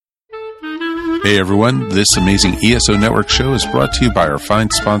Hey everyone, this amazing ESO Network show is brought to you by our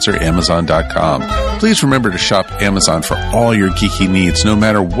fine sponsor, Amazon.com. Please remember to shop Amazon for all your geeky needs, no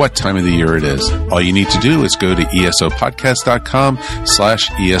matter what time of the year it is. All you need to do is go to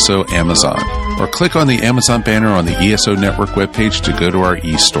esopodcast.com/ESO Amazon, or click on the Amazon banner on the ESO Network webpage to go to our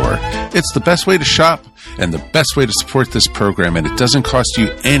e-store. It's the best way to shop and the best way to support this program, and it doesn't cost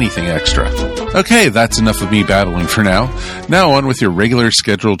you anything extra. Okay, that's enough of me babbling for now. Now on with your regular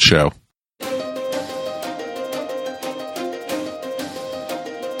scheduled show.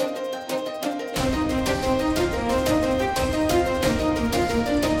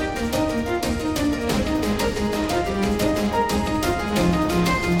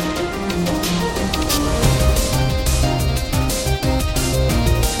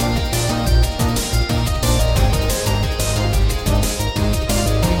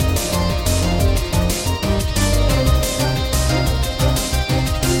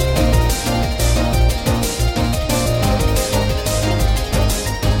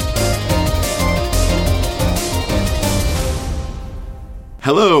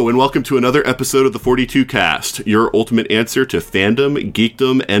 Hello, and welcome to another episode of the 42 Cast, your ultimate answer to fandom,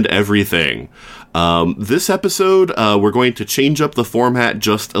 geekdom, and everything. This episode, we're going to change up the format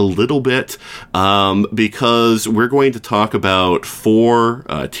just a little bit, because we're going to talk about 4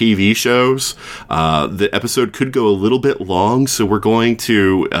 TV shows. The episode could go a little bit long, so we're going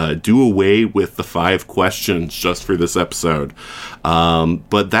to do away with the 5 questions just for this episode.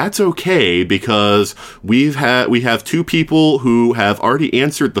 But that's okay, because we have 2 people who have already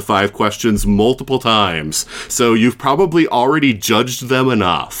answered the 5 questions multiple times, so you've probably already judged them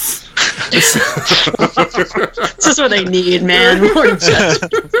enough. This is what they need, man. More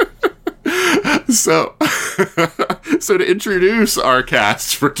judgment. So to introduce our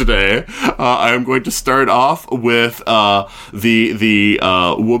cast for today, I'm going to start off with the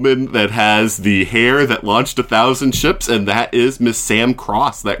woman that has the hair that launched 1,000 ships, and that is Miss Sam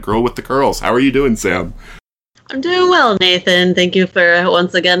Cross, that girl with the curls. How are you doing, Sam? I'm doing well, Nathan. Thank you for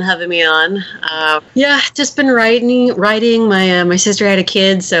once again having me on. Just been writing. My sister had a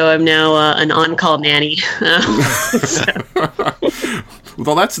kid, so I'm now an on-call nanny.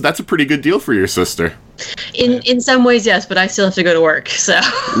 Well, that's a pretty good deal for your sister. In some ways, yes, but I still have to go to work, so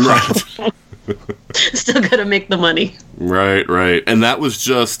right. Still got to make the money. Right. And that was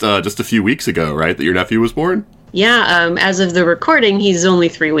just a few weeks ago, right? That your nephew was born. Yeah, as of the recording, he's only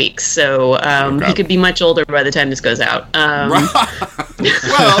 3 weeks, so he could be much older by the time this goes out. Well,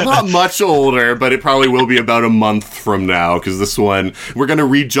 not much older, but it probably will be about a month from now, because this one, we're going to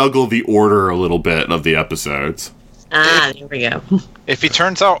rejuggle the order a little bit of the episodes. There we go. If he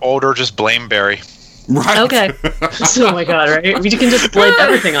turns out older, just blame Barry. Right. Okay. Oh my god, right? We can just blame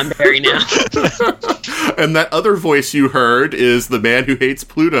everything on Barry now. And that other voice you heard is the man who hates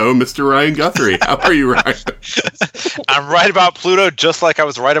Pluto, Mr. Ryan Guthrie. How are you, Ryan? I'm right about Pluto, just like I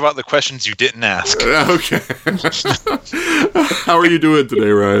was right about the questions you didn't ask. Okay. How are you doing today,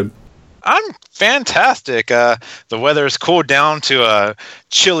 Ryan? I'm fantastic. The weather's cooled down to a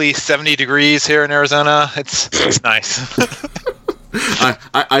chilly 70 degrees here in Arizona. It's nice.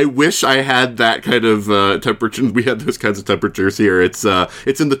 I wish I had that kind of temperature. We had those kinds of temperatures here. It's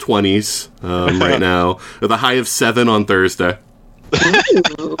in the 20s right now. The high of 7 on Thursday.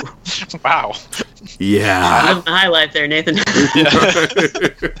 Ooh. Wow. Yeah. Living the high life there, Nathan.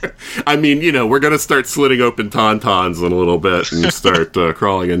 I mean, we're going to start slitting open tauntauns in a little bit and start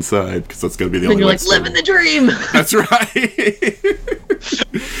crawling inside, because that's going to be the only way. You're like living the dream. That's right.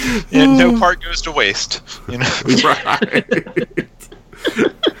 Yeah, no part goes to waste. Right.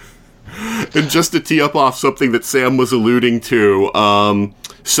 And just to tee up off something that Sam was alluding to,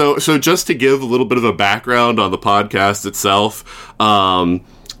 so just to give a little bit of a background on the podcast itself,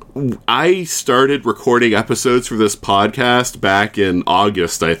 I started recording episodes for this podcast back in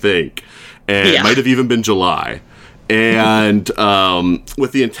August, I think, and it might have even been July. And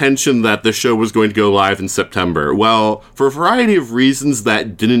with the intention that the show was going to go live in September. Well, for a variety of reasons,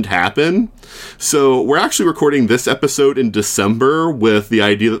 that didn't happen. So we're actually recording this episode in December with the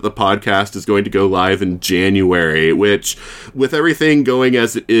idea that the podcast is going to go live in January, which, with everything going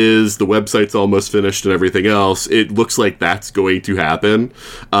as it is, the website's almost finished and everything else, it looks like that's going to happen.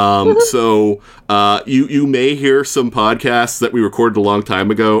 So you may hear some podcasts that we recorded a long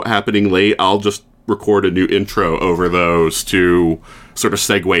time ago happening late. I'll just record a new intro over those to sort of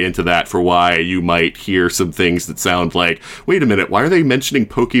segue into that for why you might hear some things that sound like, wait a minute, why are they mentioning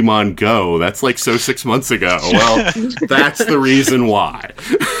Pokemon Go? That's like 6 months ago. Well, that's the reason why.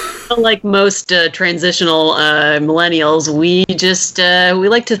 Like most transitional millennials, we just we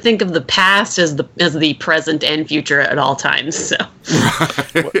like to think of the past as the present and future at all times. So,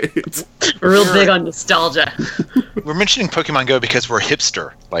 right. We're real big on nostalgia. We're mentioning Pokemon Go because we're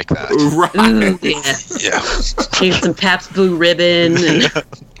hipster like that. Right. Ooh, yes. Yeah. Need some Pabst Blue Ribbon. And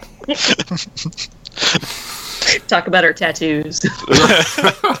talk about our tattoos.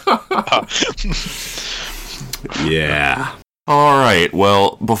 Yeah. All right.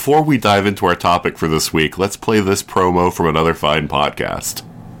 Well, before we dive into our topic for this week, let's play this promo from another fine podcast.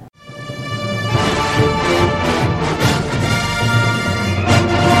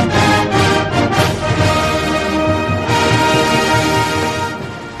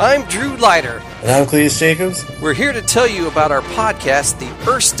 I'm Drew Leiter. And I'm Cleus Jacobs. We're here to tell you about our podcast, The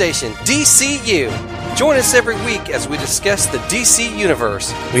Earth Station DCU. Join us every week as we discuss the DC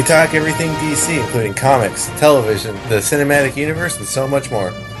Universe. We talk everything DC, including comics, television, the cinematic universe, and so much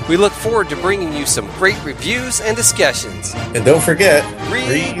more. We look forward to bringing you some great reviews and discussions. And don't forget,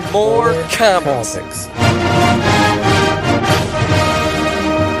 read more comics.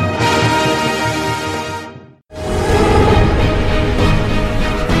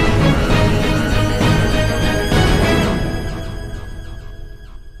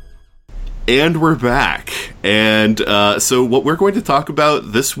 And we're back. And so what we're going to talk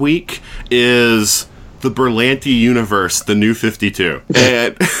about this week is the Berlanti universe, the New 52.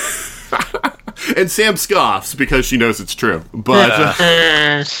 And and Sam scoffs because she knows it's true. But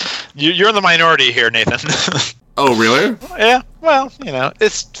You're in the minority here, Nathan. Oh, really? Yeah. Well,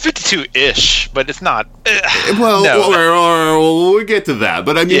 it's 52-ish, but it's not. Well, no. we'll get to that.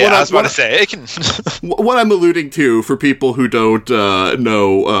 But I mean, I was about to say it can. What I'm alluding to, for people who don't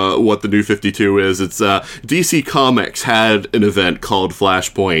know what the New 52 is, it's DC Comics had an event called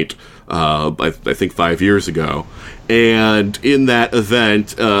Flashpoint, I think 5 years ago, and in that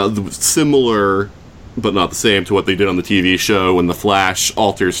event, similar but not the same to what they did on the TV show when the Flash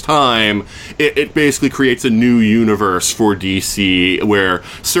alters time, it basically creates a new universe for DC where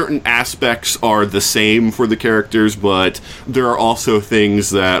certain aspects are the same for the characters, but there are also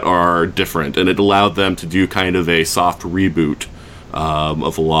things that are different, and it allowed them to do kind of a soft reboot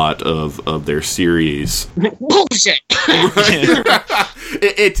of a lot of their series. Bullshit!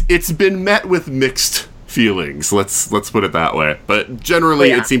 It's been met with mixed feelings, let's put it that way, but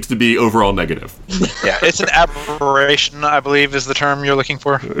generally it seems to be overall negative. Yeah, it's an aberration, I believe is the term you're looking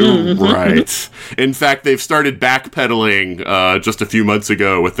for. Right. In fact, they've started backpedaling just a few months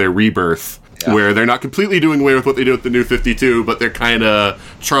ago with their rebirth, where they're not completely doing away with what they do with the New 52, but they're kind of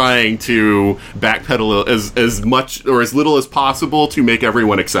trying to backpedal as much or as little as possible to make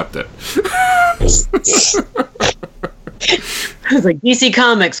everyone accept it. I was like, DC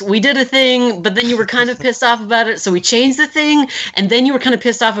Comics, we did a thing, but then you were kind of pissed off about it, so we changed the thing, and then you were kind of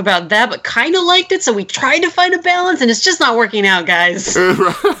pissed off about that, but kind of liked it, so we tried to find a balance, and it's just not working out, guys.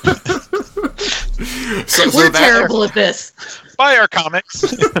 We're terrible at this. Buy our comics.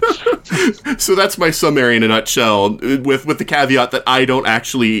 So that's my summary in a nutshell, with the caveat that I don't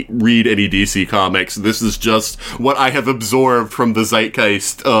actually read any DC comics. This is just what I have absorbed from the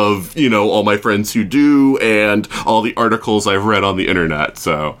zeitgeist of, all my friends who do, and all the articles I've read on the internet,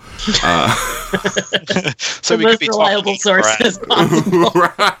 so... So the most reliable source as possible.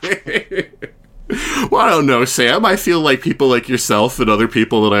 Right. Well, I don't know, Sam. I feel like people like yourself and other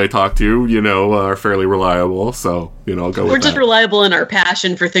people that I talk to, are fairly reliable. So, I'll go with that. We're just reliable in our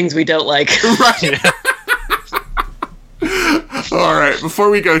passion for things we don't like. Right. All right. Before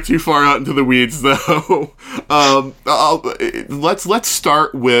we go too far out into the weeds, though, let's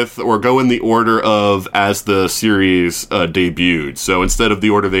start with, or go in the order of as the series debuted. So instead of the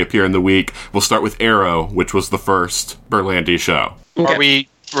order they appear in the week, we'll start with Arrow, which was the first Berlanti show. Okay.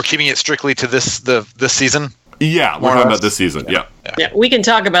 We're keeping it strictly to this season? Yeah, we're talking about this season, yeah. We can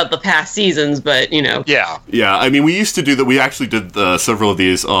talk about the past seasons, but, Yeah. Yeah, I mean, we used to do that. We actually did several of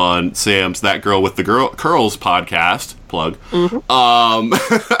these on Sam's That Girl with the Curls podcast. Plug.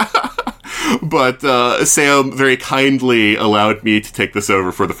 But Sam very kindly allowed me to take this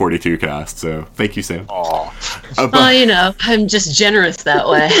over for the 42 cast, so thank you, Sam. I'm just generous that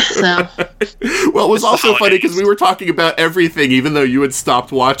way, so... Well, it was also funny because we were talking about everything, even though you had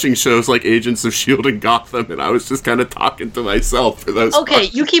stopped watching shows like Agents of S.H.I.E.L.D. and Gotham, and I was just kind of talking to myself for those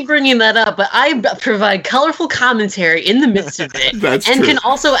parts. You keep bringing that up, but I provide colorful commentary in the midst of it, That's and true. Can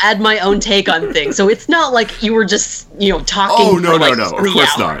also add my own take on things, so it's not like you were just, talking for like 3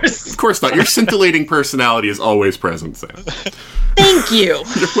 hours. Of course not. Your scintillating personality is always present, Sam. Thank you.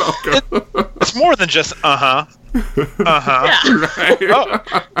 You're welcome. It's more than just Yeah. Right.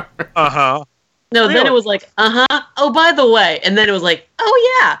 Uh-huh. No, then it was like, oh, by the way. And then it was like,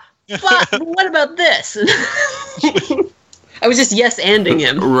 oh, yeah. But what about this? I was just yes-anding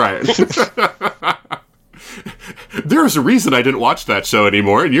him. Right. there's a reason I didn't watch that show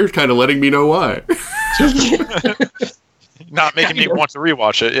anymore, and you're kind of letting me know why. Not making me want to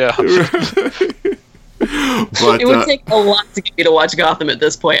rewatch it, yeah. But, it would take a lot to get me to watch Gotham at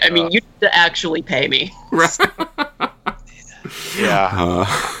this point. I mean, you need to actually pay me. Yeah.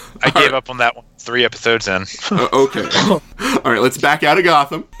 I gave up on that one 3 episodes in. Okay. All right, let's back out of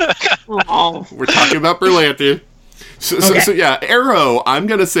Gotham. Oh. We're talking about Berlanti. So yeah, Arrow, I'm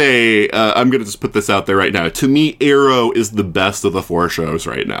going to say, I'm going to just put this out there right now. To me, Arrow is the best of the 4 shows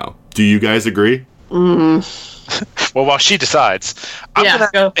right now. Do you guys agree? Well, while she decides,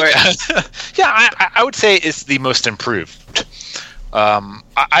 go for it. Yeah, I would say it's the most improved.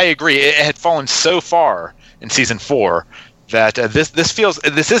 I agree. It had fallen so far in season 4 that this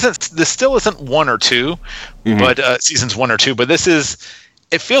still isn't 1 or 2, but seasons 1 or 2. But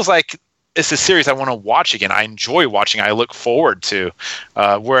it feels like it's a series I want to watch again. I enjoy watching. I look forward to,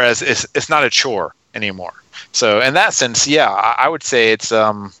 whereas it's not a chore anymore. So in that sense, yeah, I would say it's.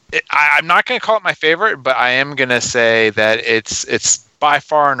 I'm not going to call it my favorite, but I am going to say that it's by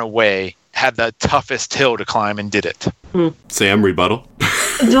far and away had the toughest hill to climb and did it. Sam, rebuttal?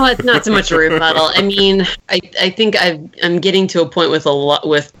 No, it's not so much a rebuttal. I mean, I think I'm getting to a point with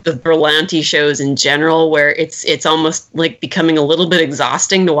the Berlanti shows in general where it's almost like becoming a little bit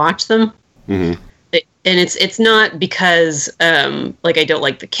exhausting to watch them. Mm-hmm. And it's not because like I don't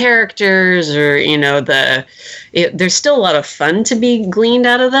like the characters or there's still a lot of fun to be gleaned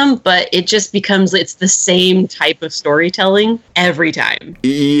out of them, but it just becomes it's the same type of storytelling every time.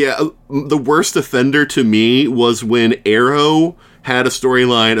 Yeah, the worst offender to me was when Arrow had a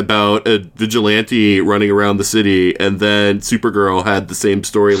storyline about a vigilante running around the city, and then Supergirl had the same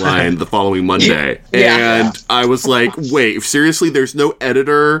storyline the following Monday. Yeah. And I was like, wait, seriously, there's no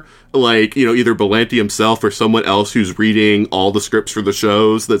editor, like, either Berlanti himself or someone else who's reading all the scripts for the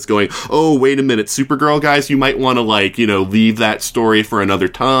shows that's going, oh, wait a minute, Supergirl, guys, you might want to, leave that story for another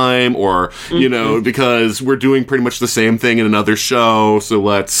time, or, because we're doing pretty much the same thing in another show, so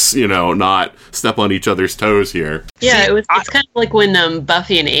let's, not step on each other's toes here. Yeah, it's kind of like when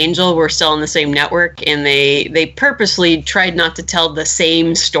Buffy and Angel were still on the same network, and they purposely tried not to tell the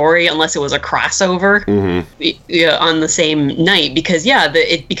same story unless it was a crossover on the same night, because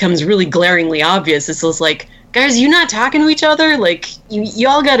it becomes really glaringly obvious. It's just like, guys, you not talking to each other? Like, you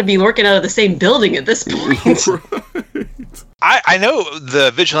all got to be working out of the same building at this point. Right. I know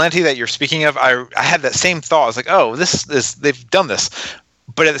the vigilante that you're speaking of. I had that same thought. I was like, oh, this they've done this.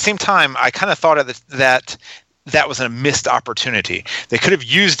 But at the same time, I kind of thought that was a missed opportunity. They could have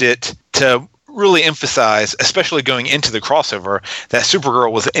used it to really emphasize, especially going into the crossover, that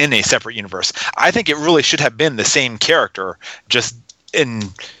Supergirl was in a separate universe. I think it really should have been the same character, just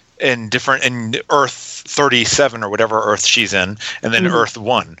in Earth 37 or whatever Earth she's in, and then Earth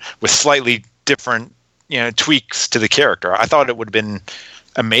 1 with slightly different tweaks to the character. I thought it would have been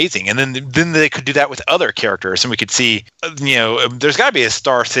amazing, and then they could do that with other characters, and we could see there's got to be a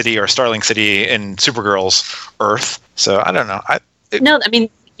Star City or Starling City in Supergirl's Earth. So I don't know.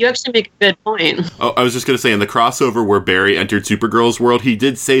 You actually make a good point. Oh, I was just going to say, in the crossover where Barry entered Supergirl's world, he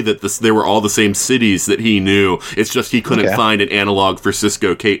did say that they were all the same cities that he knew. It's just he couldn't find an analog for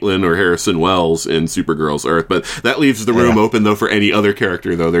Cisco, Caitlin, or Harrison Wells in Supergirl's Earth. But that leaves the room open, though, for any other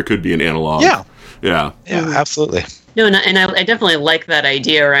character, though. There could be an analog. Yeah, absolutely. No, and I definitely like that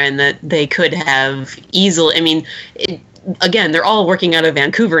idea, Ryan, that they could have easily... I mean... Again, they're all working out of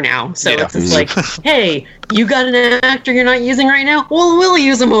Vancouver now, so it's just like, hey, you got an actor you're not using right now? Well, we'll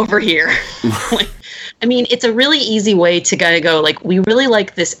use them over here. It's a really easy way to kind of go, like, we really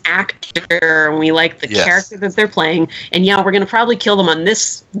like this actor, and we like the character that they're playing, and we're going to probably kill them on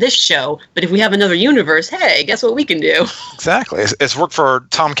this show, but if we have another universe, hey, guess what we can do? Exactly. It's worked for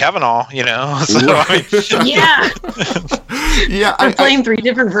Tom Cavanaugh, So, Yeah, I'm playing 3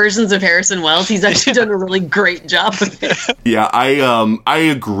 different versions of Harrison Wells. He's actually done a really great job with it. Yeah, I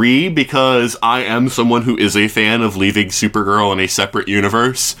agree, because I am someone who is a fan of leaving Supergirl in a separate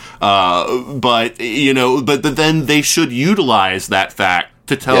universe. But then they should utilize that fact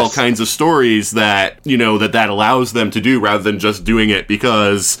to tell kinds of stories that, that allows them to do, rather than just doing it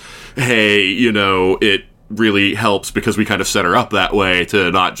because, hey, it really helps because we kind of set her up that way to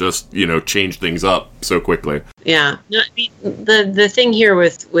not just, change things up so quickly. Yeah. No, the thing here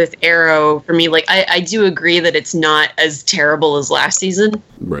with Arrow, for me, like, I do agree that it's not as terrible as last season.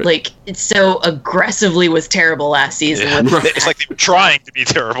 Right. Like, it so aggressively was terrible last season. It's like they were trying to be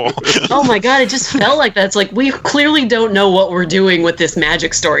terrible. Oh my god, it just felt like that. It's like, we clearly don't know what we're doing with this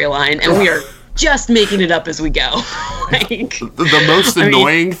magic storyline, and we are just making it up as we go. The most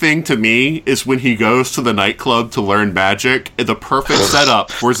annoying thing to me is when he goes to the nightclub to learn magic, the perfect setup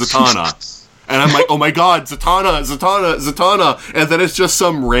for Zatanna. And I'm like, oh my god, Zatanna. And then it's just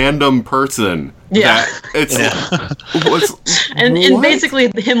some random person. Yeah. And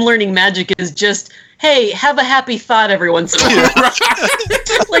basically him learning magic is just, hey, have a happy thought every once in a while.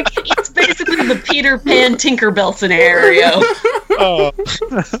 Like, it's basically the Peter Pan Tinkerbell scenario. Oh.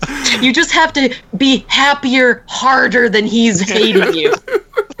 You just have to be happier harder than he's hating you.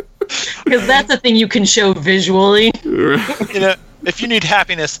 Because that's a thing you can show visually. You know, if you need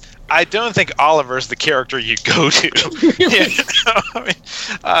happiness, I don't think Oliver's the character you go to. Really?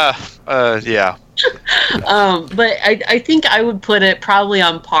 Yeah. But I think I would put it probably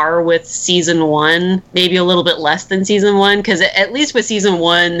on par with season 1, maybe a little bit less than season 1, because at least with season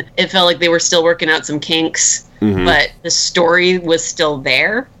 1, it felt like they were still working out some kinks, but the story was still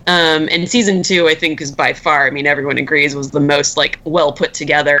there. And season 2, I think, is by far, I mean, everyone agrees, was the most, like, well put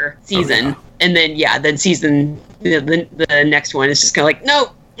together season. Oh, yeah. And then season, the next one is just kind of like,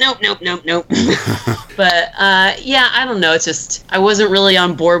 nope. But yeah, I don't know. It's just I wasn't really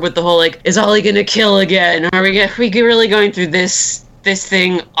on board with the whole like, is Ollie gonna kill again? Are we really going through this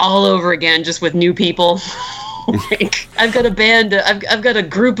thing all over again, just with new people? Like, I've got a band. I've got a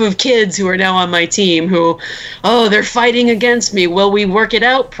group of kids who are now on my team who, they're fighting against me. Will we work it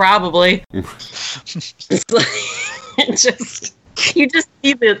out? Probably. It's like, you just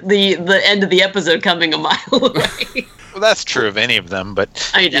see the end of the episode coming a mile away. Well, that's true of any of them,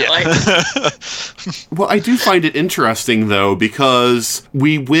 but I know. Yeah. Well, I do find it interesting, though, because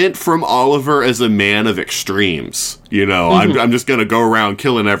we went from Oliver as a man of extremes. You know, I'm just going to go around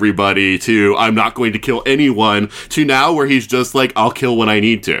killing everybody to I'm not going to kill anyone to now where he's just like, I'll kill when I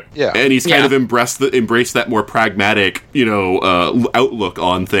need to. Yeah. And he's kind of embraced that more pragmatic, outlook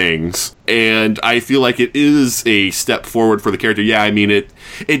on things. And I feel like it is a step forward for the character. Yeah, I mean, it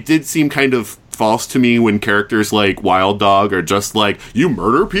did seem kind of false to me when characters like Wild Dog are just like, you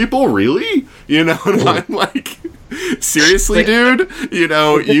murder people? Really? You know, and I'm like, seriously, dude? You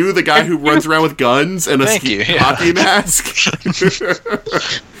know, you, the guy who runs around with guns and a hockey mask?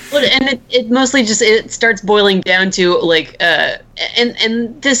 Well, and it mostly just, it starts boiling down to, like,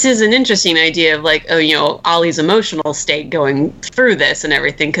 and this is an interesting idea of, like, Ollie's emotional state going through this and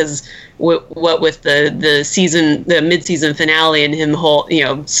everything, because what with the mid-season finale and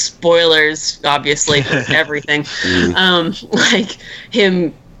him spoilers, obviously, for everything, like,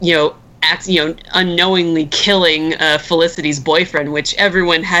 him, unknowingly killing Felicity's boyfriend, which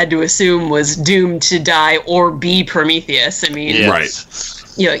everyone had to assume was doomed to die or be Prometheus. I mean, right.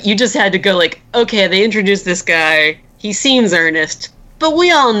 You just had to go like, okay, they introduced this guy. He seems earnest, but we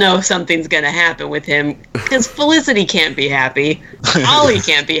all know something's going to happen with him because Felicity can't be happy. Ollie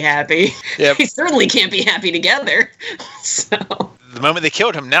can't be happy. Yep. They certainly can't be happy together. So the moment they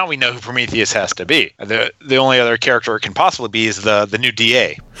killed him, now we know who Prometheus has to be. The only other character it can possibly be is the new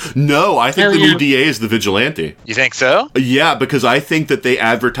DA. No, I think the new DA is the Vigilante. You think so? Yeah, because I think that they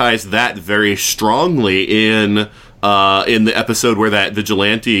advertised that very strongly in the episode where that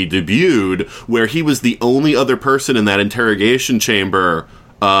Vigilante debuted, where he was the only other person in that interrogation chamber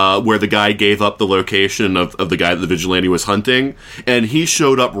where the guy gave up the location of the guy that the Vigilante was hunting, and he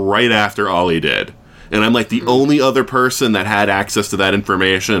showed up right after Ollie did. And I'm like, the only other person that had access to that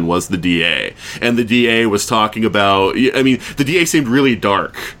information was the DA. And the DA was talking about, I mean, the DA seemed really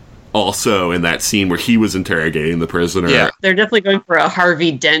dark also in that scene where he was interrogating the prisoner. Yeah, they're definitely going for a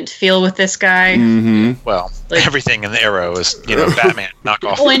Harvey Dent feel with this guy. Mm-hmm. Well, like, everything in the Arrow is, Batman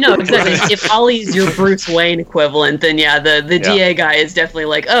knockoff. Oh, I know, exactly. If Ollie's your Bruce Wayne equivalent, then the DA guy is definitely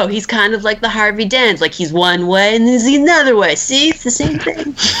like, oh, he's kind of like the Harvey Dent. Like, he's one way and he's another way. See? It's the same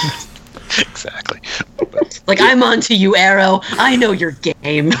thing. Exactly. Like, I'm on to you, Arrow. I know your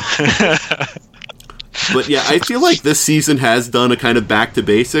game. But yeah, I feel like this season has done a kind of back to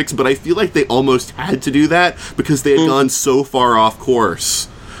basics, but I feel like they almost had to do that because they had gone so far off course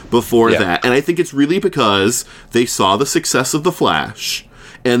before that. And I think it's really because they saw the success of The Flash,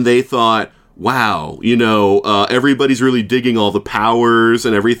 and they thought, wow, everybody's really digging all the powers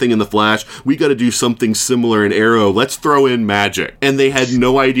and everything in The Flash. We got to do something similar in Arrow. Let's throw in magic. And they had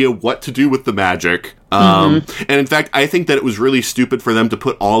no idea what to do with the magic. And in fact, I think that it was really stupid for them to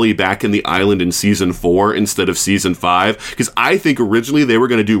put Ollie back in the island in season 4 instead of season 5, because I think originally they were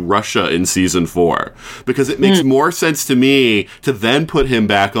going to do Russia in season 4, because it makes more sense to me to then put him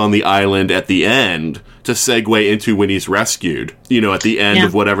back on the island at the end to segue into when he's rescued, at the end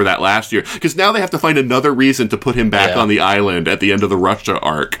of whatever that last year. Because now they have to find another reason to put him back on the island at the end of the Russia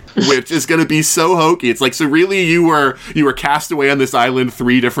arc, which is going to be so hokey. It's like, so really you were cast away on this island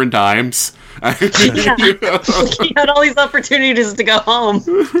 3 different times? You had all these opportunities to go home.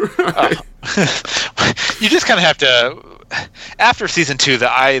 You just kind of have to after season 2, the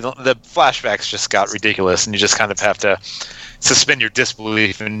flashbacks just got ridiculous, and you just kind of have to suspend your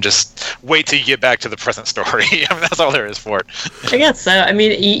disbelief and just wait till you get back to the present story. I mean, that's all there is for it. I guess so. I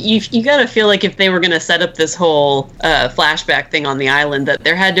mean, you gotta feel like if they were gonna set up this whole flashback thing on the island, that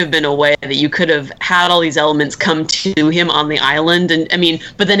there had to have been a way that you could have had all these elements come to him on the island. And I mean,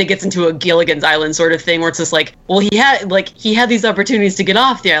 but then it gets into a Gilligan's Island sort of thing where it's just like, well, he had these opportunities to get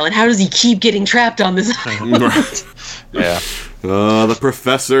off the island. How does he keep getting trapped on this island? Yeah. The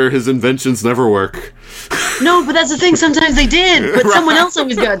professor, his inventions never work. No, but that's the thing. Sometimes they did, but someone else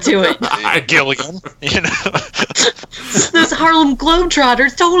always got to it. Gilligan, you know. Those Harlem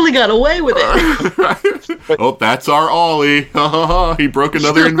Globetrotters totally got away with it. Oh, that's our Ollie. He broke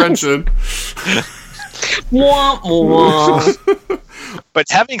another invention. Wah, wah. But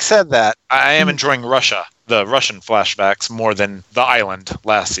having said that, I am enjoying the Russian flashbacks, more than the island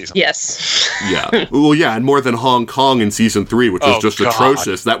last season. Yes. Yeah. Well, yeah, and more than Hong Kong in season 3, which was just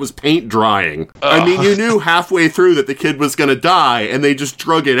atrocious. That was paint drying. I mean, you knew halfway through that the kid was going to die, and they just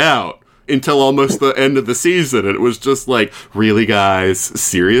drug it out until almost the end of the season. And it was just like, really, guys?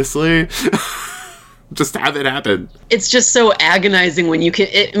 Seriously? Just have it happen. It's just so agonizing when you can.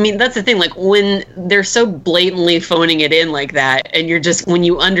 I mean, that's the thing. Like when they're so blatantly phoning it in like that, and you're just, when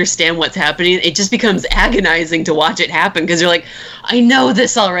you understand what's happening, it just becomes agonizing to watch it happen because you're like, I know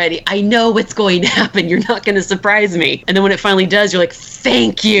this already. I know what's going to happen. You're not going to surprise me. And then when it finally does, you're like,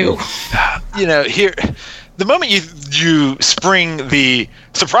 thank you. You know, here, the moment you spring the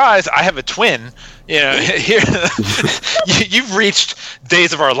surprise, I have a twin. You know, here you've reached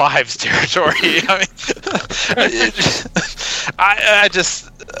Days of Our Lives territory. I mean,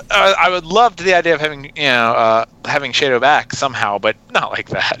 I would love the idea of having having Shadow back somehow, but not like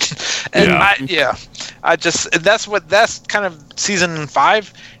that. And that's kind of season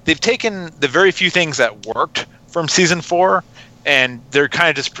 5. They've taken the very few things that worked from season 4. And they're kind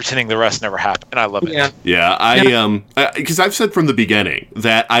of just pretending the rest never happened, and I love it. Yeah, because I've said from the beginning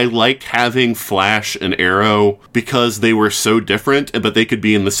that I liked having Flash and Arrow because they were so different, but they could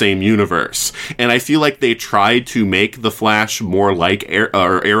be in the same universe. And I feel like they tried to make the Flash more like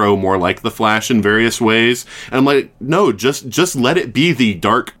or Arrow more like the Flash in various ways. And I'm like, no, just let it be the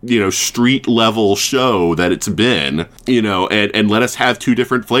dark, street level show that it's been, and let us have 2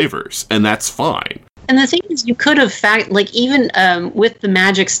 different flavors, and that's fine. And the thing is, you could have even with the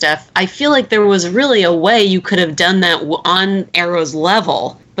magic stuff, I feel like there was really a way you could have done that on Arrow's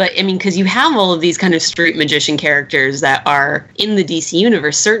level. But, I mean, because you have all of these kind of street magician characters that are in the DC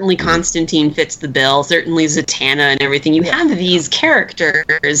universe. Certainly Constantine fits the bill. Certainly Zatanna and everything. You have these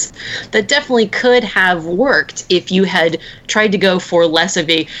characters that definitely could have worked if you had tried to go for less of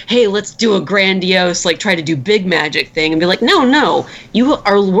a, hey, let's do a grandiose, try to do big magic thing. And be like, no, you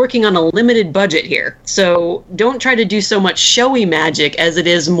are working on a limited budget here. So don't try to do so much showy magic as it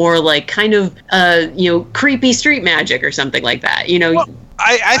is more like kind of, creepy street magic or something like that. Well,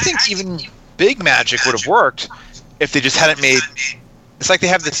 I think even big magic would have worked if they just hadn't made. It's like they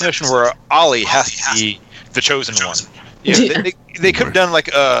have this notion where Ollie has to be the chosen one. They could have done like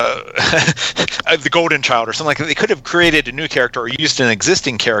the Golden Child or something like that. They could have created a new character or used an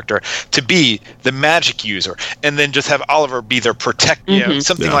existing character to be the magic user, and then just have Oliver be their protector,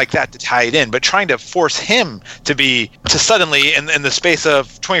 something like that to tie it in. But trying to force him to suddenly in the space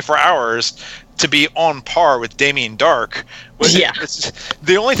of 24 hours to be on par with Damien Dark.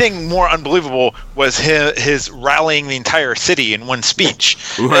 The only thing more unbelievable was his rallying the entire city in one speech.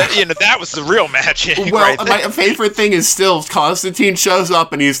 Right. That was the real magic. Well, my favorite thing is still Constantine shows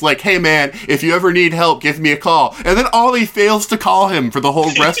up and he's like, hey man, if you ever need help, give me a call. And then Ollie fails to call him for the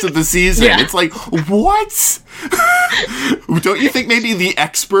whole rest of the season. Yeah. It's like, what? Don't you think maybe the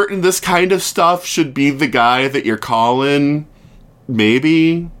expert in this kind of stuff should be the guy that you're calling?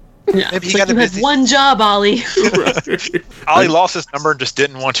 Maybe? Yeah, maybe he got you had one job, Ollie. Right. Ollie lost his number and just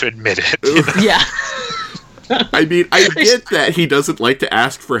didn't want to admit it. Yeah. I mean, I get that he doesn't like to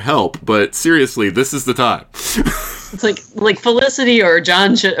ask for help, but seriously, this is the time. It's like Felicity or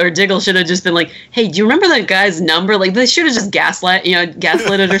John or Diggle should have just been like, "Hey, do you remember that guy's number?" Like they should have just gaslit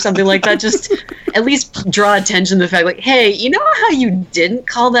it or something like that. Just at least draw attention to the fact, like, "Hey, you know how you didn't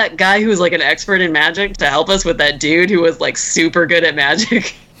call that guy who was like an expert in magic to help us with that dude who was like super good at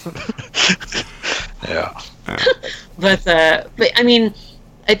magic?" Yeah. But I mean,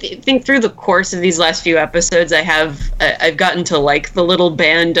 I think through the course of these last few episodes, I've gotten to like the little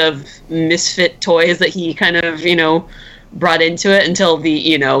band of misfit toys that he kind of brought into it until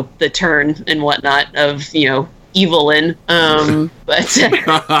the turn and whatnot of Evelyn. But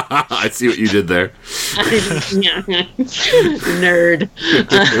I see what you did there. Nerd.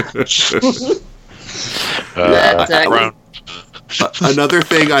 Another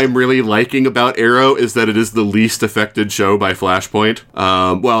thing I'm really liking about Arrow is that it is the least affected show by Flashpoint.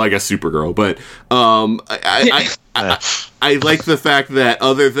 Well, I guess Supergirl, but I like the fact that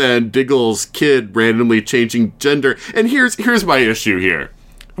other than Diggle's kid randomly changing gender, and here's my issue here.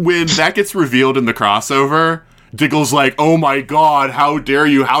 When that gets revealed in the crossover, Diggle's like, oh my god, how dare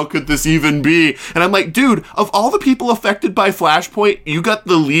you, how could this even be? And I'm like, dude, of all the people affected by Flashpoint, you got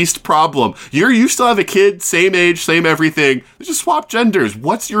the least problem. You still have a kid, same age, same everything, just swap genders.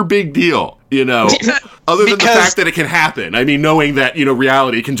 What's your big deal? You know, other than the fact that it can happen. I mean, knowing that, you know,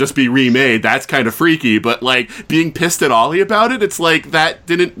 reality can just be remade, that's kind of freaky, but, like, being pissed at Ollie about it, it's like, that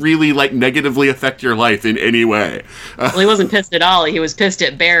didn't really, like, negatively affect your life in any way. Well, he wasn't pissed at Ollie, he was pissed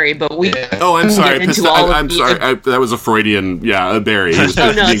at Barry, but we... Oh, I'm sorry, I'm sorry, that was a Freudian, Barry. He was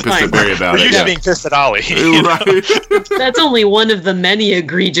being pissed at Barry about it. You're just being pissed at Ollie. Right. That's only one of the many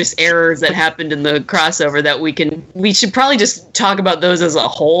egregious errors that happened in the crossover that we should probably just talk about those as a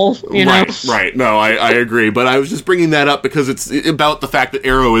whole, you know? Right. No, I agree. But I was just bringing that up because it's about the fact that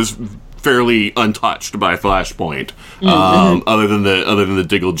Arrow is fairly untouched by Flashpoint, other than the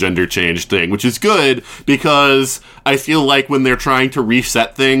Diggle gender change thing, which is good because I feel like when they're trying to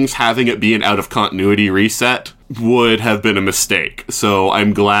reset things, having it be an out of continuity reset would have been a mistake. So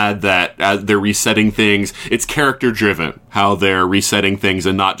I'm glad that as they're resetting things, it's character driven, how they're resetting things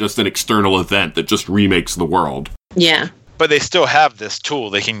and not just an external event that just remakes the world. Yeah. But they still have this tool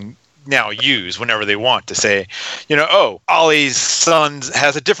they can now use whenever they want to say, you know, oh, Ollie's son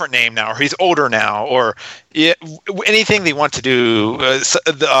has a different name now, or he's older now, or anything they want to do.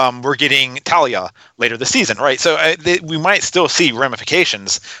 We're getting Talia later this season, right? So we might still see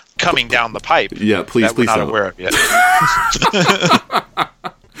ramifications coming down the pipe. Yeah, please, that we're not aware of yet.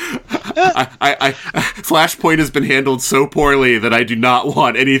 Flashpoint has been handled so poorly that I do not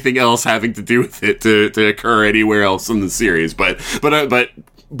want anything else having to do with it to occur anywhere else in the series. But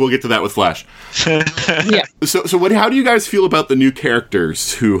we'll get to that with Flash. Yeah. So how do you guys feel about the new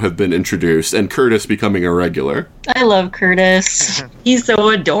characters who have been introduced and Curtis becoming a regular? I love Curtis. He's so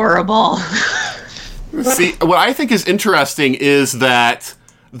adorable. See, what I think is interesting is that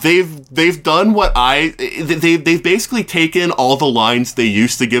they've done they've basically taken all the lines they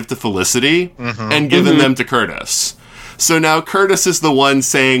used to give to Felicity and given them to Curtis. So now Curtis is the one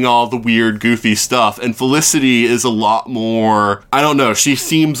saying all the weird, goofy stuff, and Felicity is a lot more, I don't know, she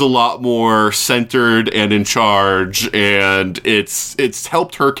seems a lot more centered and in charge, and it's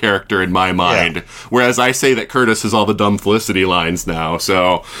helped her character in my mind. Yeah. Whereas I say that Curtis has all the dumb Felicity lines now,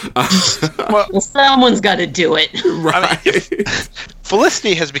 so... well, someone's got to do it. Right. I mean,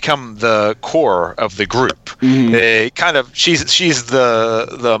 Felicity has become the core of the group. They kind of, she's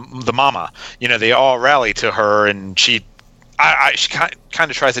the mama. You know, they all rally to her, and she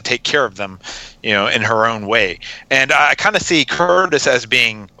kind of tries to take care of them, you know, in her own way. And I kind of see Curtis as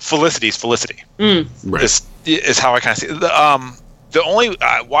being Felicity's Felicity. Right. Is how I kind of see it. The only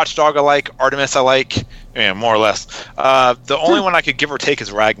Watchdog I like, Artemis I like, more or less. The only one I could give or take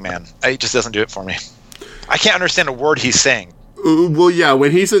is Ragman. He just doesn't do it for me. I can't understand a word he's saying. Well, yeah, when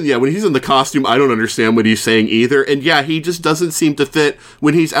he's in the costume, I don't understand what he's saying either. And yeah, he just doesn't seem to fit.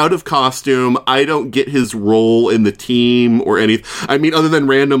 When he's out of costume, I don't get his role in the team or anything. I mean, other than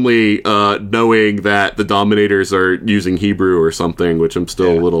randomly knowing that the Dominators are using Hebrew or something, which I'm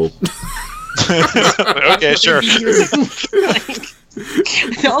still a little... Okay, sure.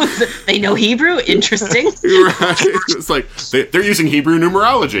 They know Hebrew? Interesting. Right. It's like, they're using Hebrew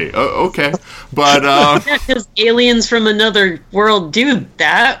numerology. Okay. But, yeah, because aliens from another world do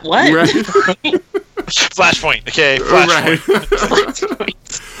that. What? Right. Flashpoint. Okay, Flashpoint. Right.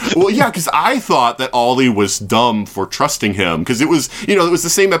 Well, yeah, because I thought that Ollie was dumb for trusting him, because it was the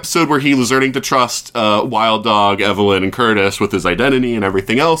same episode where he was learning to trust Wild Dog, Evelyn, and Curtis with his identity and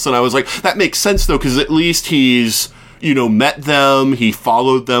everything else, and I was like, that makes sense, though, because at least he's... met them, he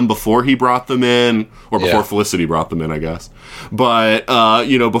followed them before he brought them in, or before Felicity brought them in, I guess. But,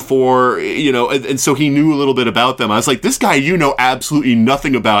 before, and so he knew a little bit about them. I was like, this guy absolutely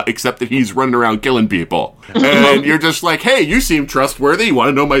nothing about, except that he's running around killing people. And you're just like, hey, you seem trustworthy, you want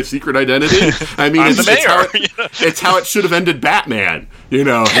to know my secret identity? I mean, it's how it should have ended Batman.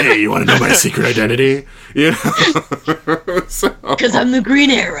 Hey, you want to know my secret identity? Because I'm the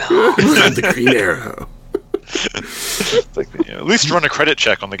Green Arrow. I'm the Green Arrow. At least run a credit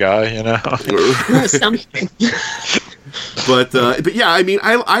check on the guy, Something. But yeah, I mean,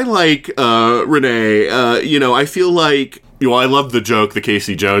 I like Renee. I feel like I love the joke, the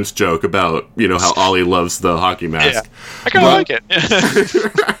Casey Jones joke about how Ollie loves the hockey mask. Yeah, I kind of like it.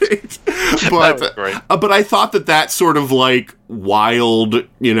 Right. But I thought that sort of like wild,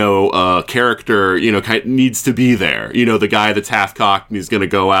 character, needs to be there. The guy that's half cocked and he's going to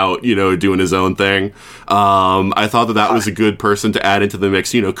go out, doing his own thing. I thought that was a good person to add into the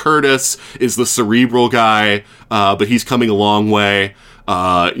mix. Curtis is the cerebral guy, but he's coming a long way.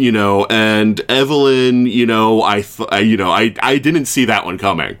 And Evelyn, I didn't see that one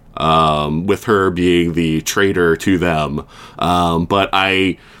coming, with her being the traitor to them. But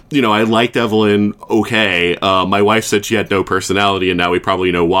I liked Evelyn okay. My wife said she had no personality, and now we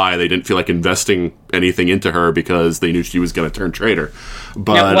probably know why. They didn't feel like investing anything into her because they knew she was going to turn traitor.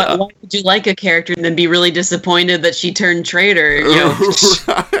 But why would you like a character and then be really disappointed that she turned traitor?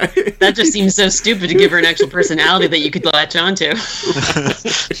 Right. That just seems so stupid to give her an actual personality that you could latch onto.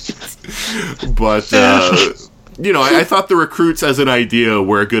 But I thought the recruits as an idea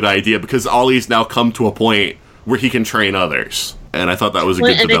were a good idea because Ollie's now come to a point where he can train others. And I thought that was a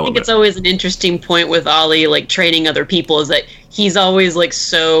good development. And I think it's always an interesting point with Ollie, like, training other people, is that he's always, like,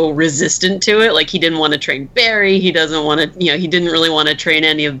 so resistant to it. Like, he didn't want to train Barry. He doesn't want to, he didn't really want to train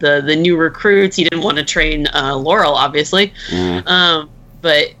any of the new recruits. He didn't want to train Laurel, obviously.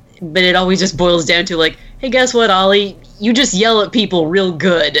 But it always just boils down to, like, hey, guess what, Ollie? You just yell at people real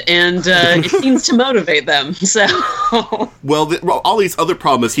good, and it seems to motivate them. So, Ollie's other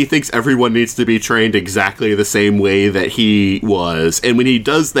problem is he thinks everyone needs to be trained exactly the same way that he was, and when he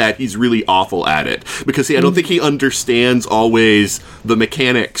does that, he's really awful at it because I don't think he understands always the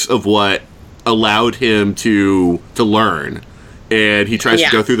mechanics of what allowed him to learn. And he tries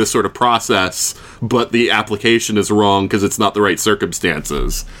to go through this sort of process, but the application is wrong because it's not the right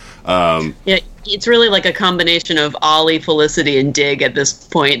circumstances. It's really like a combination of Ollie, Felicity, and Dig at this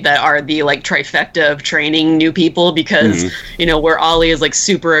point that are the like trifecta of training new people because, where Ollie is like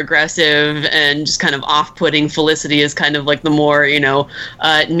super aggressive and just kind of off-putting, Felicity is kind of like the more,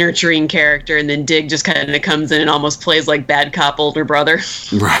 nurturing character, and then Dig just kind of comes in and almost plays like bad cop older brother.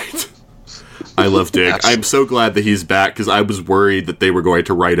 Right. I love Dig. I'm so glad that he's back because I was worried that they were going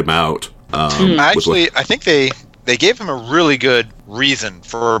to write him out. Actually, I think they gave him a really good reason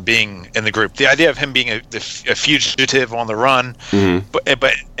for being in the group. The idea of him being a fugitive on the run,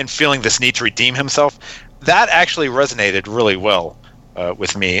 but and feeling this need to redeem himself, that actually resonated really well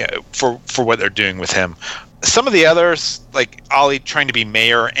with me for what they're doing with him. Some of the others, like Ollie trying to be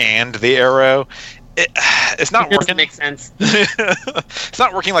mayor and the Arrow, it's not working. Makes sense. It's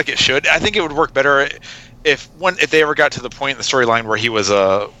not working like it should. I think it would work better if they ever got to the point in the storyline where he was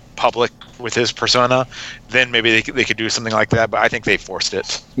public with his persona, then maybe they could do something like that, but I think they forced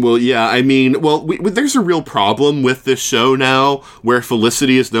it. Well, yeah, I mean, there's a real problem with this show now, where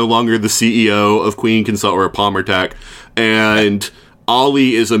Felicity is no longer the CEO of Queen Consult or Palmertech, and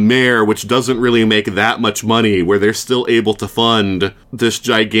Ollie is a mayor, which doesn't really make that much money, where they're still able to fund this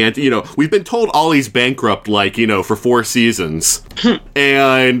gigantic, we've been told Ollie's bankrupt, for 4 seasons.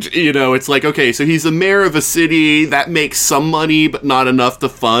 And, it's like, okay, so he's a mayor of a city that makes some money, but not enough to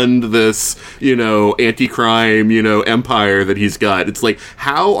fund this, anti-crime, empire that he's got. It's like,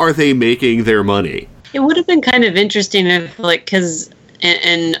 how are they making their money? It would have been kind of interesting if, because...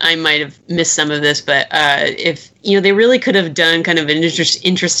 And I might have missed some of this, but if they really could have done kind of an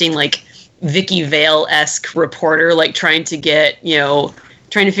interesting like Vicky Vale-esque reporter, like trying to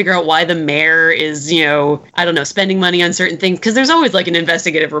figure out why the mayor is, spending money on certain things. Because there's always like an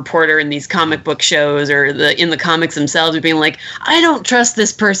investigative reporter in these comic book shows or in the comics themselves being like, I don't trust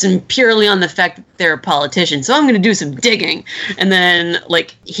this person purely on the fact that they're a politician, so I'm going to do some digging. And then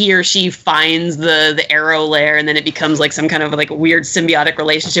like he or she finds the Arrow lair, and then it becomes like some kind of like weird symbiotic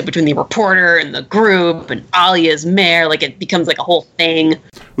relationship between the reporter and the group and Alia's mayor. Like it becomes like a whole thing.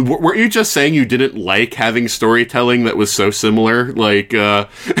 Were you just saying you didn't like having storytelling that was so similar, like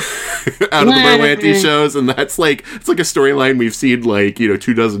out of the Berlanti shows? And it's like a storyline we've seen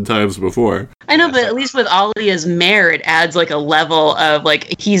 24 times before. I know, but at least with Ollie as mayor, it adds like a level of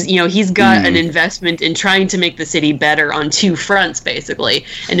like he's got an investment in trying to make the city better on 2 fronts, basically.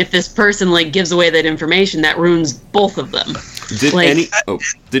 And if this person like gives away that information, that ruins both of them.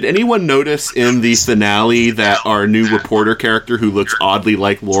 Did anyone notice in the finale that our new reporter character, who looks oddly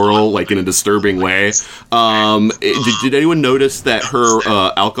like Laurel, like in a disturbing way, did anyone notice that her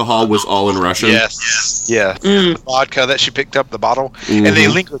alcohol was all in Russian? Yes. Yeah. The vodka that she picked up, the bottle, and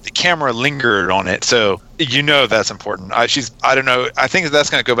the camera lingered on it, so that's important. I don't know. I think that's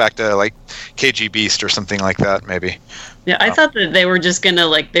going to go back to like KG Beast or something like that, maybe. Yeah, I thought that they were just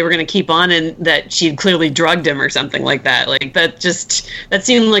gonna keep on and that she'd clearly drugged him or something like that. Like that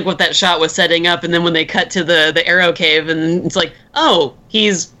seemed like what that shot was setting up. And then when they cut to the Arrow cave, and it's like, oh,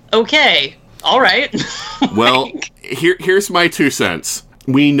 he's okay, all right. Well, here's my 2 cents.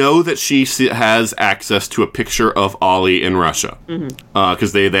 we know that she has access to a picture of Ollie in Russia.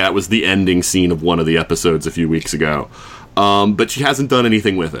 Because that was the ending scene of one of the episodes a few weeks ago. But she hasn't done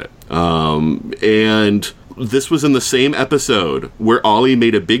anything with it. And this was in the same episode where Ollie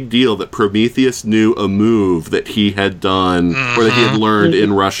made a big deal that Prometheus knew a move that he had done, or that he had learned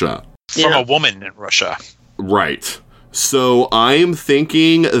in Russia. From a woman in Russia. Right. So I'm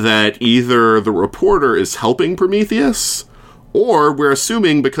thinking that either the reporter is helping Prometheus, or we're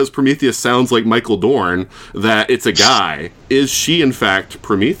assuming, because Prometheus sounds like Michael Dorn, that it's a guy. Is she, in fact,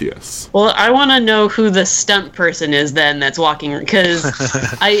 Prometheus? Well, I want to know who the stunt person is then that's walking, because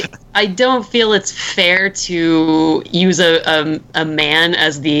I don't feel it's fair to use a man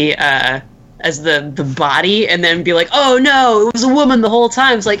as the body and then be like, oh no, it was a woman the whole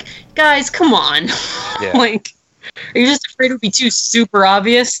time. It's like, guys, come on. Yeah. Like, are you just afraid it would be too super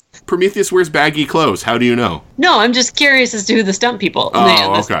obvious? Prometheus wears baggy clothes. How do you know? No, I'm just curious as to who the stunt people.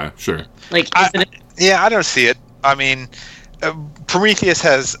 Okay, sure. Like, I don't see it. I mean, Prometheus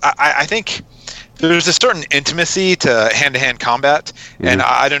has. I think there's a certain intimacy to hand-to-hand combat, and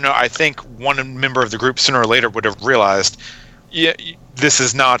I don't know. I think one member of the group sooner or later would have realized, yeah, this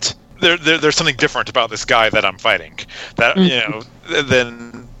is not. There's something different about this guy that I'm fighting. That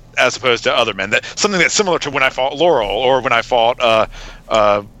than. As opposed to other men, that something that's similar to when I fought Laurel, or when I fought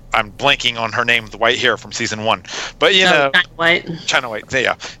I'm blanking on her name, the white hair from season 1, but China White,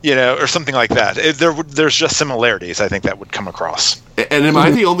 yeah, or something like that. There's just similarities I think that would come across. And am I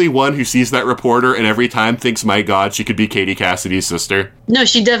the only one who sees that reporter and every time thinks, my God, she could be Katie Cassidy's sister? No,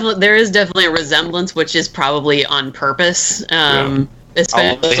 there is definitely a resemblance, which is probably on purpose.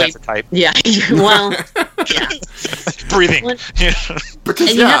 Especially, has a type. Yeah. Well, yeah. Breathing. And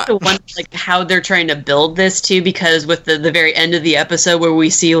you have to wonder like how they're trying to build this too, because with the very end of the episode where we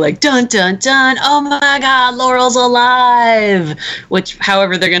see like dun dun dun, oh my God, Laurel's alive. Which,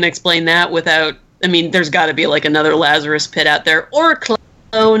 however, they're going to explain that without. I mean, there's got to be like another Lazarus pit out there, or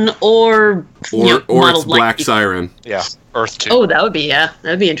clone, or it's Black Siren. Yeah, Earth 2. Oh, that'd be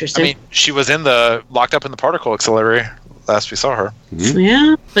interesting. I mean, she was locked up in the particle accelerator. Last we saw her.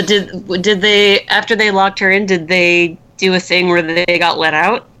 Yeah, but did they, after they locked her in, did they do a thing where they got let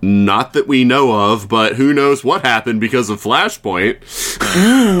out? Not that we know of, but who knows what happened because of Flashpoint.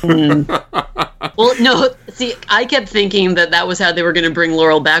 Well, no, see, I kept thinking that was how they were going to bring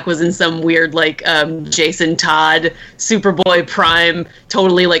Laurel back, was in some weird, like, Jason Todd, Superboy Prime,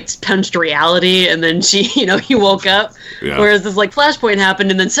 totally, like, punched reality, and then she, he woke up. Yeah. Whereas this, like, Flashpoint happened,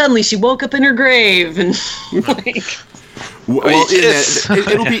 and then suddenly she woke up in her grave, and, like... Well,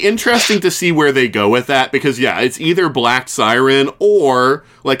 it'll be interesting to see where they go with that, because, it's either Black Siren or,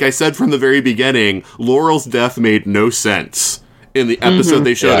 like I said from the very beginning, Laurel's death made no sense in the episode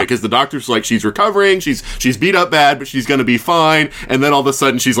they showed it, because the doctor's like, she's recovering, she's beat up bad, but she's going to be fine, and then all of a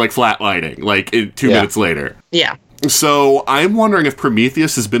sudden she's, like, flatlining, like, 2 minutes later. Yeah. So I'm wondering if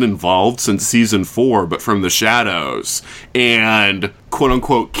Prometheus has been involved since season 4, but from the shadows, and,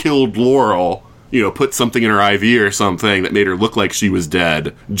 quote-unquote, killed Laurel... put something in her IV or something that made her look like she was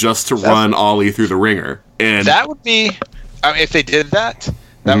dead, just to run Ollie through the ringer. And that would be, if they did that,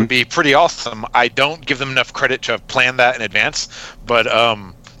 that would be pretty awesome. I don't give them enough credit to have planned that in advance, but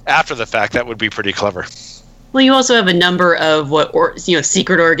after the fact, that would be pretty clever. Well, you also have a number of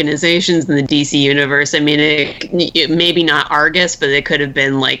secret organizations in the DC universe. I mean, it maybe not Argus, but it could have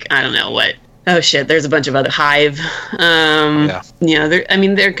been like, I don't know what. Oh shit! There's a bunch of other Hive. There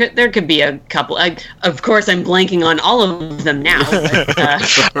could be a couple. Of course, I'm blanking on all of them now.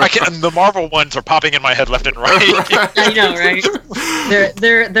 But, the Marvel ones are popping in my head left and right. I know, right?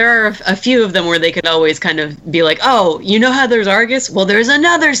 There are a few of them where they could always kind of be like, oh, you know how there's Argus? Well, there's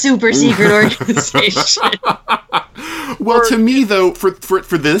another super secret organization. Well, to me though,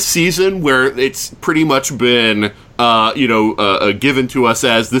 for this season where it's pretty much been. Given to us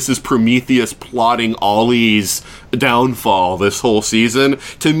as this is Prometheus plotting Ollie's downfall this whole season.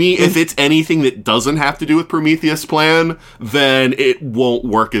 To me, if it's anything that doesn't have to do with Prometheus' plan, then it won't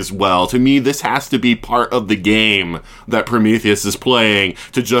work as well. To me, this has to be part of the game that Prometheus is playing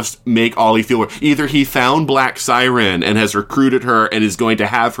to just make Ollie feel... Either he found Black Siren and has recruited her and is going to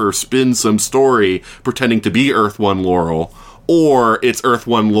have her spin some story pretending to be Earth 1 Laurel, or it's Earth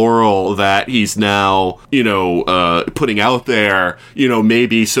 1 Laurel that he's now, putting out there,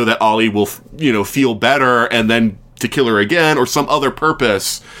 maybe so that Ollie will, feel better and then to kill her again, or some other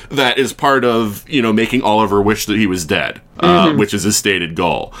purpose that is part of, making Oliver wish that he was dead, which is his stated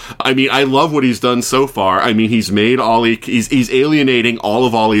goal. I mean, I love what he's done so far. I mean, he's made Ollie, he's alienating all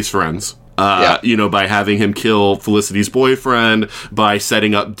of Ollie's friends, by having him kill Felicity's boyfriend, by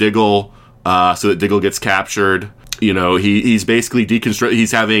setting up Diggle, so that Diggle gets captured. he's basically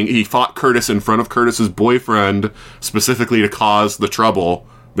deconstruct. He fought Curtis in front of Curtis's boyfriend specifically to cause the trouble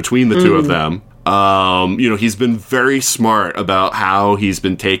between the two of them. He's been very smart about how he's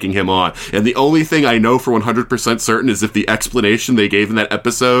been taking him on. And the only thing I know for 100% certain is if the explanation they gave in that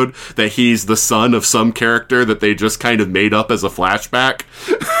episode that he's the son of some character that they just kind of made up as a flashback.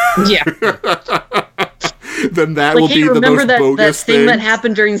 Yeah. Then that will be the most bogus thing that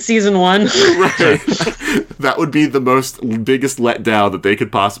happened during season 1. Right. That would be the biggest letdown that they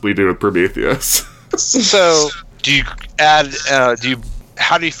could possibly do with Prometheus. So,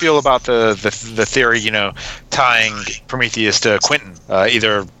 how do you feel about the theory, tying Prometheus to Quentin,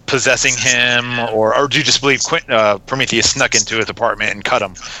 either possessing him, or do you just believe Prometheus snuck into his apartment and cut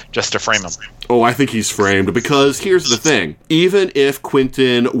him just to frame him? Oh, I think he's framed, because here's the thing. Even if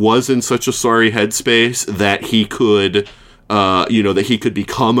Quentin was in such a sorry headspace that he could... that he could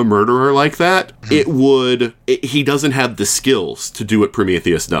become a murderer like that, he doesn't have the skills to do what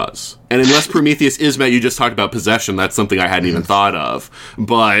Prometheus does. And unless Prometheus is, Matt, you just talked about possession, that's something I hadn't even thought of.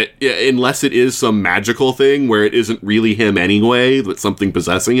 But unless it is some magical thing where it isn't really him anyway, but something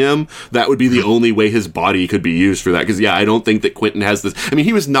possessing him, that would be the only way his body could be used for that. Because, I don't think that Quentin has this... I mean,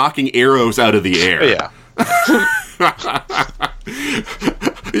 he was knocking arrows out of the air. Yeah.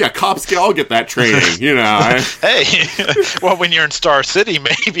 Yeah, cops can all get that training, Hey, well, when you're in Star City,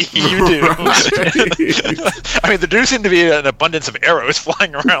 maybe you do. I mean, there do seem to be an abundance of arrows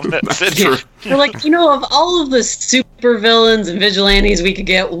flying around that city. We're like, of all of the super villains and vigilantes we could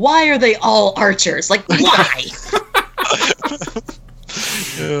get, why are they all archers? Like, why?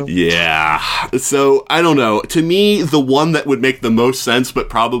 Yeah. So, I don't know. To me, the one that would make the most sense but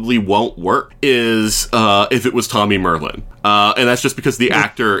probably won't work is if it was Tommy Merlin. And that's just because the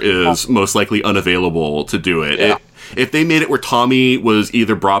actor is most likely unavailable to do it. Yeah. If they made it where Tommy was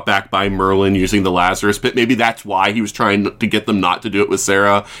either brought back by Merlin using the Lazarus pit, maybe that's why he was trying to get them not to do it with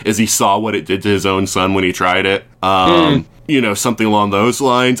Sarah, is he saw what it did to his own son when he tried it. Something along those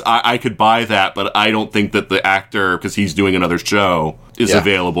lines. I could buy that, but I don't think that the actor, because he's doing another show, is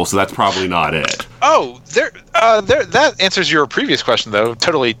available, so that's probably not it. Oh, that answers your previous question, though,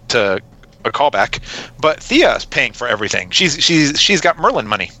 totally to a callback. But Thea's paying for everything. She's got Merlin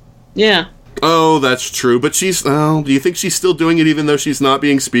money. Yeah. Oh, that's true. But do you think she's still doing it even though she's not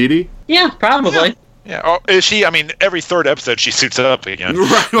being speedy? Yeah, probably. Yeah. Oh, is she? I mean, every third episode she suits up again.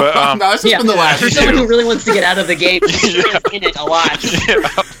 Right. But, no, it's just been the last For two. someone who really wants to get out of the game, she's in it a lot. Yeah.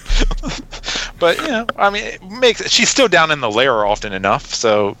 But, I mean, she's still down in the lair often enough,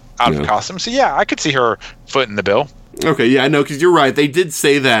 so out of costume. So, I could see her footing the bill. Okay, yeah, I know, because you're right. They did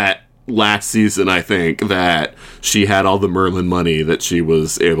say that last season, I think, that she had all the Merlin money that she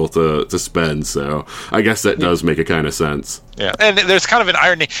was able to spend, so I guess that does make a kind of sense. Yeah, and there's kind of an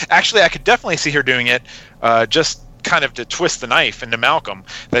irony. Actually, I could definitely see her doing it just kind of to twist the knife into Malcolm,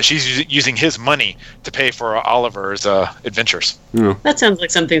 that she's using his money to pay for Oliver's adventures. Yeah. That sounds like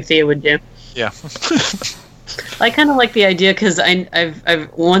something Thea would do. Yeah. I kind of like the idea because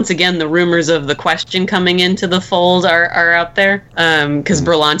I've once again the rumors of the Question coming into the fold are out there because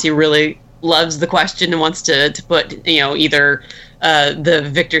Berlanti really loves the Question and wants to put either the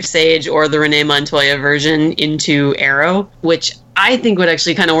Victor Sage or the Renee Montoya version into Arrow, which I think would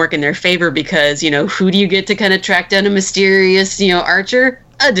actually kind of work in their favor because who do you get to kind of track down a mysterious archer?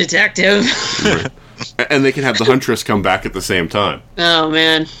 A detective. Right. And they can have the Huntress come back at the same time. Oh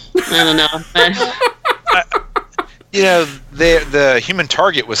man, I don't know. The Human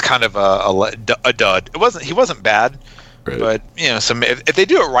Target was kind of a dud. He wasn't bad, right. But if they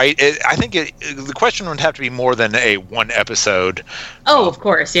do it right, I think the Question would have to be more than a one episode. Oh, of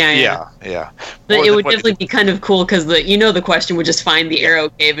course, yeah. But it would definitely be kind of cool because the Question would just find the Arrow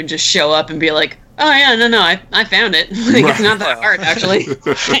Cave and just show up and be like, oh yeah, no, I found it. It's not that hard, actually.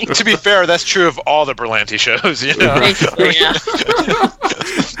 To be fair, that's true of all the Berlanti shows, Basically, yeah.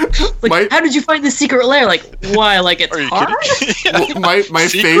 How did you find the secret lair? Like, why? Like, it's hard? Well, my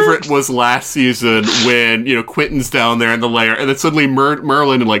favorite was last season when, Quentin's down there in the lair, and then suddenly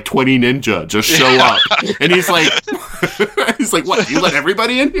Merlin and like 20 ninja just show up. And he's like, what, you let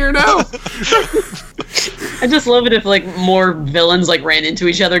everybody in here now? I just love it if more villains ran into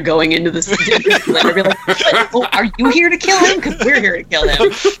each other going into the lair. Be like, are you here to kill him? Because we're here to kill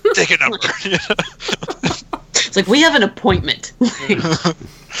him. Take a number. It's like, we have an appointment.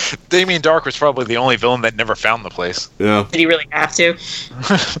 Damien Dark was probably the only villain that never found the place. Yeah. Did he really have to?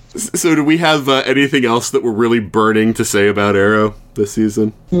 So do we have anything else that we're really burning to say about Arrow this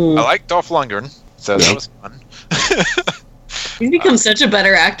season? I like Dolph Lundgren, so that was fun. He's become such a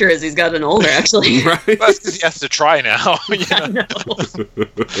better actor as he's gotten older, actually. Right? That's because he has to try now. I know.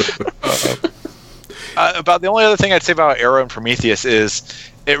 About the only other thing I'd say about Arrow and Prometheus is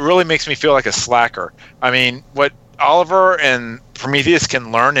it really makes me feel like a slacker. I mean, what Oliver and Prometheus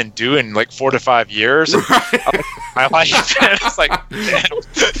can learn and do in like 4 to 5 years. Right. I like it. It's like,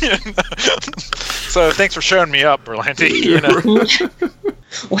 damn. So thanks for showing me up, Berlanti.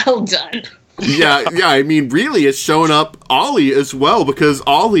 Well done. yeah. I mean, really, it's showing up Ollie as well, because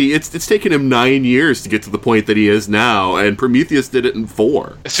Ollie, it's taken him 9 years to get to the point that he is now, and Prometheus did it in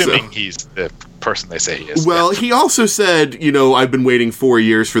 4. Assuming he's the person they say he is. Well, he also said, I've been waiting 4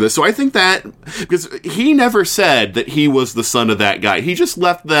 years for this. So I think that, because he never said that he was the son of that guy. He just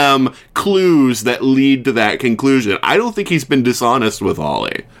left them clues that lead to that conclusion. I don't think he's been dishonest with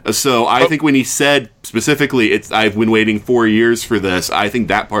Ollie. So I think when he said specifically, I've been waiting 4 years for this, I think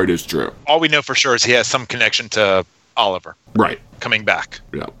that part is true. All we know for sure is he has some connection to Oliver. Right. Coming back.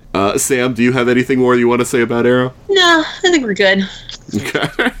 Yeah. Sam, do you have anything more you want to say about Arrow? No, I think we're good. Okay.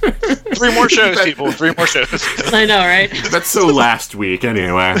 3 more shows, people. 3 more shows. I know, right? That's so last week,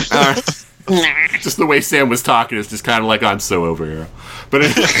 anyway. Just the way Sam was talking is just kind of like, I'm so over Arrow. But to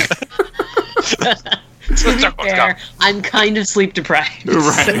be fair, I'm kind of sleep deprived.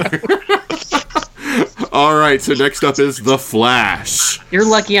 Right. So. All right, so next up is The Flash. You're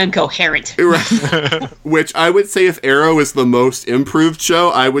lucky I'm coherent. Right. Which I would say if Arrow is the most improved show,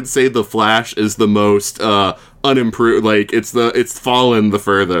 I would say The Flash is the most unimproved. Like, it's fallen the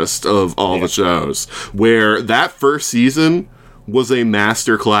furthest of all the shows. Where that first season was a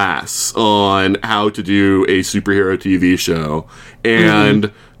master class on how to do a superhero TV show.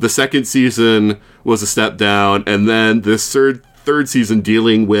 And the second season was a step down, and then this third season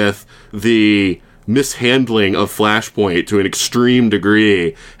dealing with the mishandling of Flashpoint to an extreme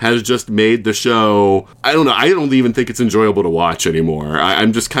degree has just made the show, I don't know, I don't even think it's enjoyable to watch anymore.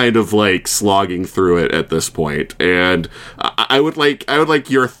 I'm just kind of like slogging through it at this point. And I would like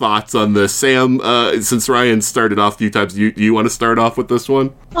your thoughts on this. Sam, since Ryan started off a few times, do you want to start off with this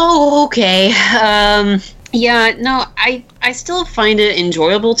one? Oh, okay. Yeah, no, I still find it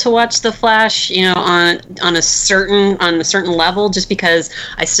enjoyable to watch The Flash, on a certain level, just because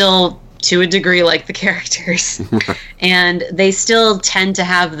I still, to a degree, like the characters. And they still tend to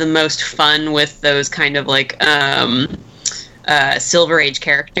have the most fun with those kind of like Silver Age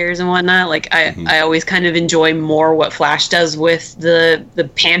characters and whatnot. Like I always kind of enjoy more what Flash does with the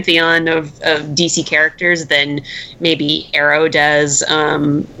pantheon of DC characters than maybe Arrow does.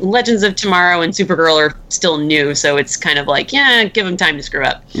 Legends of Tomorrow and Supergirl are still new, so it's kind of like, yeah, give them time to screw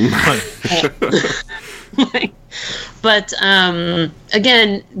up. But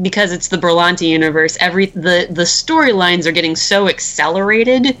again, because it's the Berlanti universe, the storylines are getting so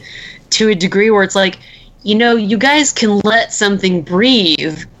accelerated to a degree where it's like, you guys can let something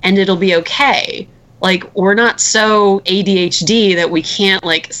breathe and it'll be okay. Like, we're not so ADHD that we can't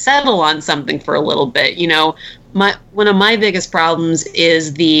like settle on something for a little bit. One of my biggest problems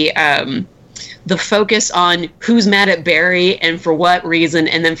is the focus on who's mad at Barry and for what reason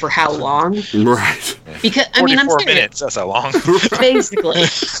and then for how long. Right. Because I'm 44 serious. minutes, that's how long. Basically.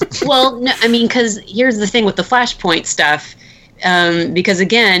 Well, no, because here's the thing with the Flashpoint stuff. Because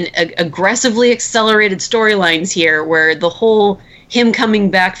again, aggressively accelerated storylines here where the whole him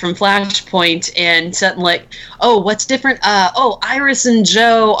coming back from Flashpoint and something like, oh, what's different? Iris and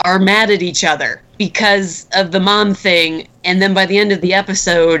Joe are mad at each other because of the mom thing, and then by the end of the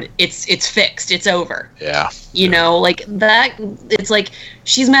episode, it's fixed, it's over. Yeah. Like that, it's like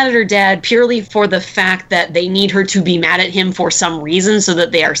she's mad at her dad purely for the fact that they need her to be mad at him for some reason so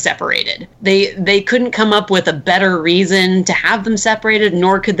that they are separated. They couldn't come up with a better reason to have them separated,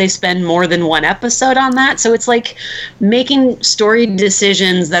 nor could they spend more than one episode on that. So it's like making story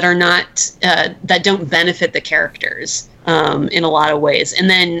decisions that are not, that don't benefit the characters. In a lot of ways. And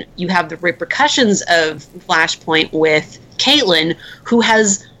then you have the repercussions of Flashpoint with Caitlin, who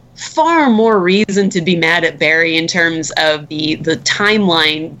has far more reason to be mad at Barry in terms of the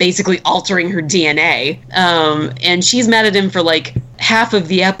timeline basically altering her DNA. And she's mad at him for like half of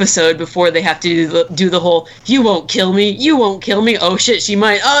the episode before they have to do the whole, you won't kill me, oh shit, she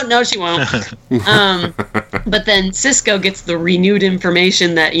might, oh no she won't. But then Cisco gets the renewed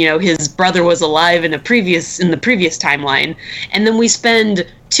information that his brother was alive in the previous timeline, and then we spend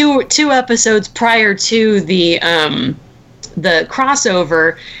two episodes prior to the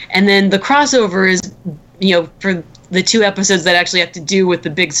crossover, and then the crossover is for the 2 episodes that actually have to do with the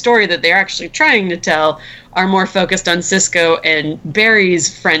big story that they're actually trying to tell are more focused on Cisco and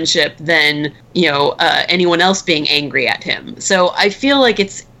Barry's friendship than anyone else being angry at him. So I feel like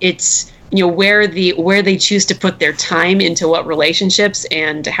it's where they choose to put their time into what relationships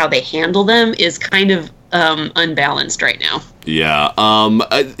and how they handle them is kind of unbalanced right now. Yeah.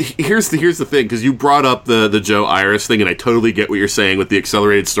 Here's the thing, because you brought up the Joe Iris thing, and I totally get what you're saying with the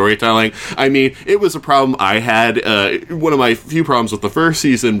accelerated storytelling. I mean, it was a problem I had. One of my few problems with the first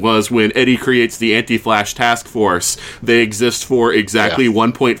season was when Eddie creates the Anti-Flash Task Force. They exist for exactly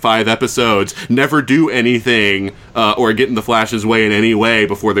 1.5 episodes, never do anything or get in the Flash's way in any way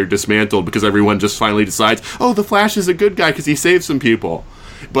before they're dismantled, because everyone just finally decides, oh, the Flash is a good guy because he saved some people.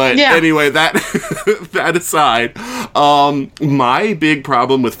 But anyway, that that aside, my big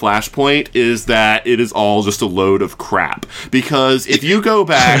problem with Flashpoint is that it is all just a load of crap. Because if you go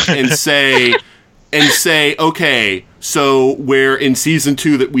back and say, okay, so where in season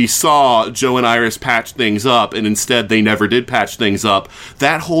 2 that we saw Joe and Iris patch things up, and instead they never did patch things up,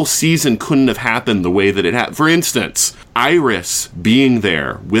 that whole season couldn't have happened the way that it happened. For instance, Iris being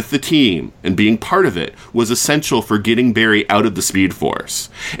there with the team and being part of it was essential for getting Barry out of the Speed Force.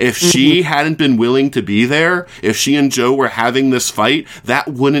 If she hadn't been willing to be there, if she and Joe were having this fight, that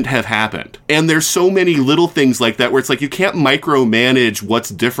wouldn't have happened. And there's so many little things like that where it's like you can't micromanage what's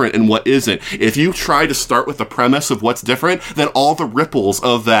different and what isn't. If you try to start with the premise of what's different, then all the ripples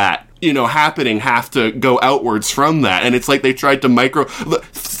of that happening have to go outwards from that. And it's like they tried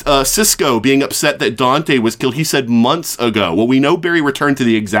to Cisco being upset that Dante was killed, he said months ago. Well, we know Barry returned to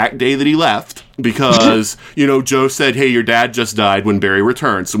the exact day that he left, because, Joe said, hey, your dad just died when Barry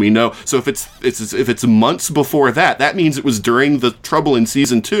returned. So we know. So if it's months before that, that means it was during the trouble in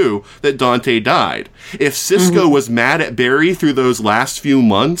season 2 that Dante died. If Cisco was mad at Barry through those last few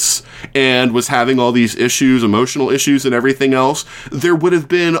months and was having all these issues, emotional issues and everything else, there would have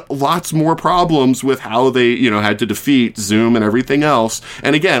been lots more problems with how they, had to defeat Zoom and everything else.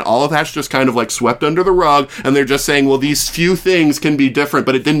 And again, all of that's just kind of like swept under the rug, and they're just saying, well, these few things can be different,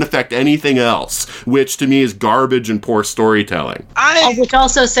 but it didn't affect anything else, which to me is garbage and poor storytelling. Which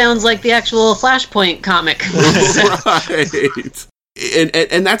also sounds like the actual Flashpoint comic. Right.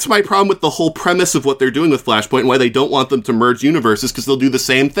 And that's my problem with the whole premise of what they're doing with Flashpoint and why they don't want them to merge universes, because they'll do the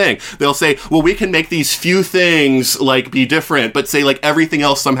same thing. They'll say, well, we can make these few things be different, but say everything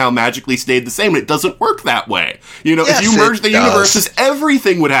else somehow magically stayed the same. It doesn't work that way. If you merge the universes,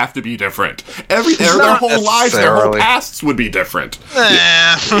 everything would have to be different. Their whole lives, their whole pasts would be different.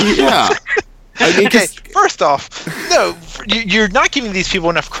 Yeah. I mean, okay, first off, no, you're not giving these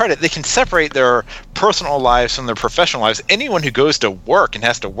people enough credit. They can separate their personal lives from their professional lives. Anyone who goes to work and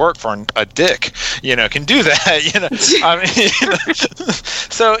has to work for a dick, can do that. I mean,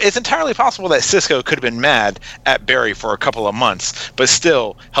 so it's entirely possible that Cisco could have been mad at Barry for a couple of months, but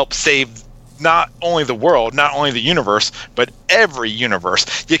still help save not only the world, not only the universe, but every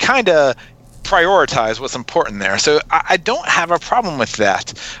universe. You kind of prioritize what's important there. So I don't have a problem with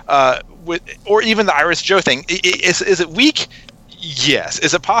that. Or even the Iris Joe thing. Is it weak? Yes.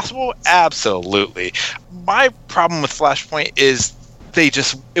 Is it possible? Absolutely. My problem with Flashpoint is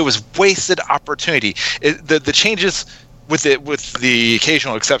it was wasted opportunity. The changes with the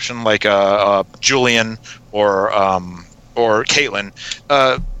occasional exception like Julian or Caitlin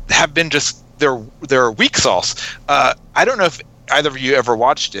have been just their weak sauce. I don't know if either of you ever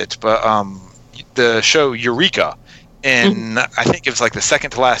watched it, but the show Eureka. And I think it was the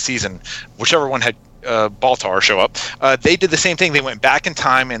second to last season, whichever one had Baltar show up. They did the same thing. They went back in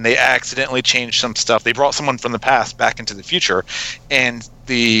time and they accidentally changed some stuff. They brought someone from the past back into the future, and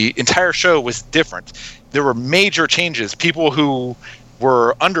the entire show was different. There were major changes. People who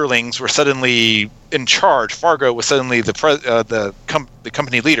were underlings were suddenly in charge. Fargo was suddenly the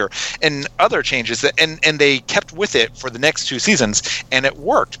company leader, and other changes and they kept with it for the next 2 seasons, and it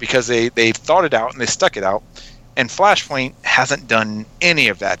worked because they thought it out and they stuck it out. And Flashpoint hasn't done any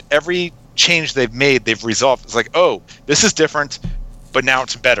of that. Every change they've made, they've resolved. It's oh, this is different, but now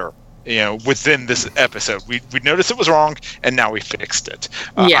it's better. Within this episode, we noticed it was wrong, and now we fixed it.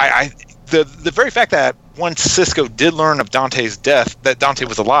 The very fact that once Cisco did learn of Dante's death, that Dante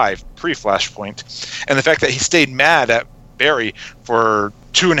was alive pre-Flashpoint, and the fact that he stayed mad at Barry for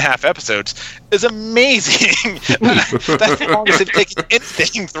 2.5 episodes is amazing. That's the longest they've taken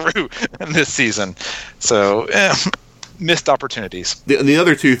anything through in this season. So, missed opportunities. The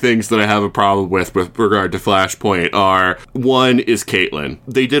other 2 things that I have a problem with regard to Flashpoint are, one is Caitlin.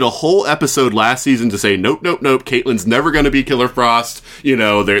 They did a whole episode last season to say, nope, Caitlin's never going to be Killer Frost.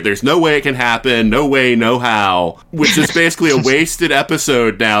 There's no way it can happen. No way, no how. Which is basically a wasted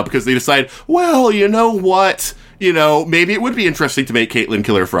episode now because they decide, well, you know what? maybe it would be interesting to make Caitlin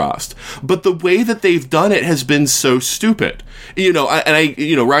Killer Frost. But the way that they've done it has been so stupid.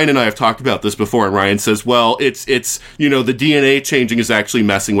 Ryan and I have talked about this before, and Ryan says, well, it's the DNA changing is actually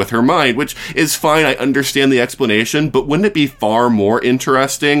messing with her mind, which is fine. I understand the explanation, but wouldn't it be far more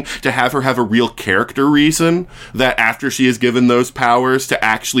interesting to have her have a real character reason that after she is given those powers to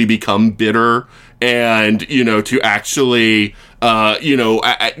actually become bitter and, to actually,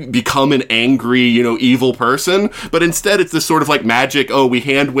 become an angry, evil person. But instead, it's this sort of like magic, we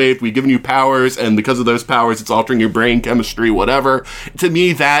hand-waved, we've given you powers, and because of those powers, it's altering your brain chemistry, whatever. To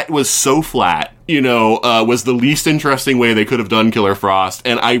me, that was so flat, was the least interesting way they could have done Killer Frost,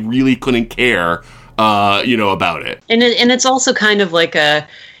 and I really couldn't care, about it. And it's also kind of like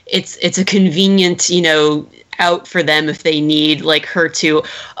it's a convenient, out for them if they need like her to,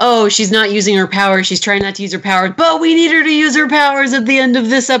 she's not using her powers, she's trying not to use her powers, but we need her to use her powers at the end of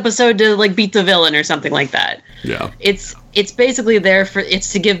this episode to like beat the villain or something like that. Yeah. It's basically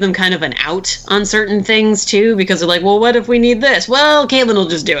it's to give them kind of an out on certain things too, because they're like, well, what if we need this? Well, Caitlin will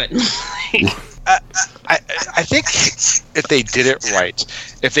just do it. I think if they did it right,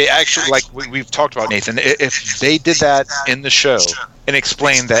 if they actually, like we've talked about, Nathan, if they did that in the show and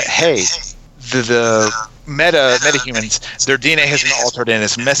explained that, hey, the metahumans, their DNA has been altered and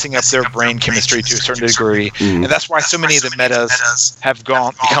it's messing up their brain chemistry to a certain degree, and that's why so many of the metas have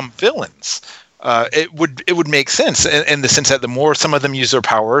become villains. It would make sense in the sense that the more some of them use their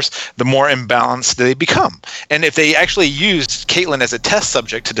powers, the more imbalanced they become. And if they actually used Caitlin as a test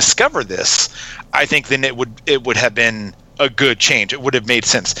subject to discover this, I think then it would have been a good change. It would have made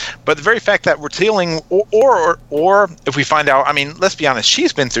sense. But the very fact that we're dealing, or if we find out, I mean, let's be honest,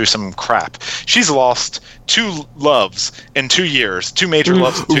 she's been through some crap. She's lost 2 loves in 2 years, 2 major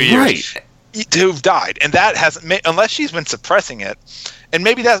loves in 2 years, who've died, and that hasn't, unless she's been suppressing it. And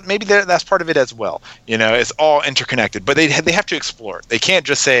maybe that's part of it as well. It's all interconnected. But they have to explore it. They can't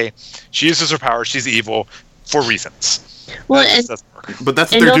just say she uses her power, she's evil for reasons. Well, but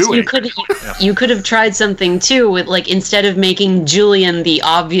that's what they're doing. You could have tried something too with, like, instead of making Julian the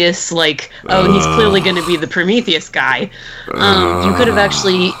obvious, like, he's clearly going to be the Prometheus guy. You could have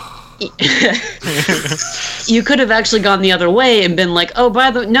actually. You could have actually gone the other way and been like,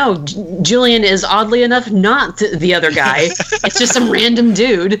 Julian is oddly enough not the other guy. It's just some random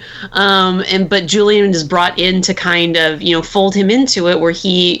dude. But Julian is brought in to kind of, fold him into it, where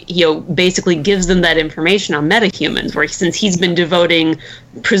he, basically gives them that information on metahumans, where since he's been devoting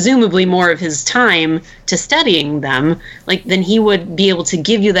presumably more of his time to studying them, like, then he would be able to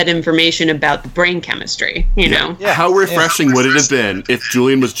give you that information about the brain chemistry, know? Yeah. How refreshing would it have been if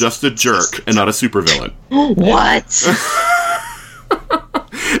Julian was just a jerk and not a supervillain? What?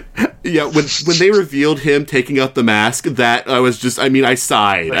 Yeah, when they revealed him taking out the mask, that I was just, I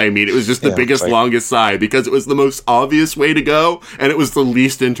sighed. It was just the biggest, longest sigh, because it was the most obvious way to go, and it was the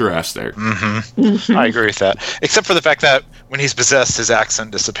least interesting. Mm-hmm. I agree with that. Except for the fact that when he's possessed, his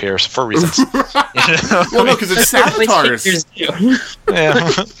accent disappears for reasons. Well, no, because it's Savitar's. Yeah.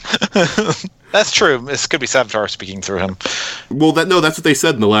 That's true. This could be Savitar speaking through him. Well, that's what they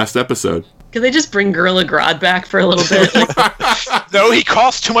said in the last episode. Could they just bring Gorilla Grodd back for a little bit? No, he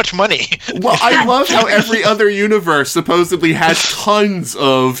costs too much money. Well, I love how every other universe supposedly has tons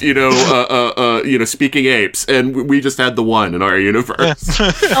of, speaking apes, and we just had the one in our universe.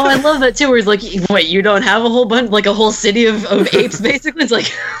 Oh, I love that too, where he's like, wait, you don't have a whole bunch, like a whole city of apes, basically? It's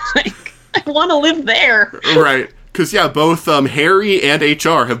like I want to live there. Right. Because, both Harry and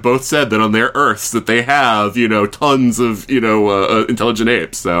HR have both said that on their Earths that they have, tons of, intelligent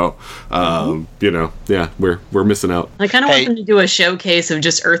apes. So, we're missing out. I kind of want them to do a showcase of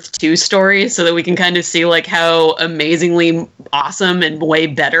just Earth 2 stories so that we can kind of see, like, how amazingly awesome and way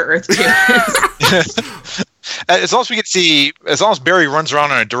better Earth 2 is. As long as we can see, as long as Barry runs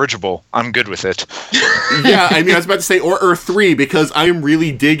around on a dirigible, I'm good with it. Yeah, I was about to say, or Earth 3, because I'm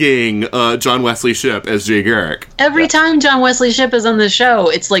really digging John Wesley Shipp as Jay Garrick. Every time John Wesley Shipp is on the show,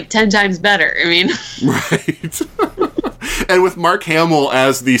 it's like 10 times better. Right. And with Mark Hamill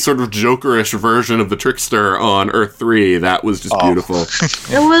as the sort of jokerish version of the trickster on Earth 3, that was just beautiful.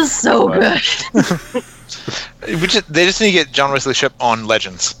 It was so good. They just need to get John Wesley Shipp on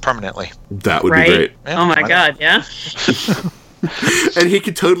Legends permanently. That would be great. Yeah, oh my god, yeah. And he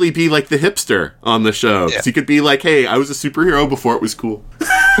could totally be like the hipster on the show. Yeah. He could be like, hey, I was a superhero before it was cool.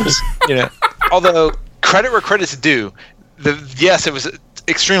 Although, credit where credit's due, it was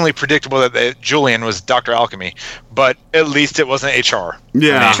extremely predictable that Julian was Dr. Alchemy, but at least it wasn't HR.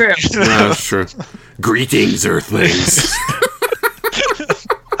 Yeah. True. That's true. Greetings, Earthlings.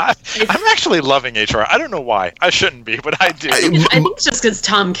 I'm actually loving HR. I don't know why. I shouldn't be, but I do. I think it's just because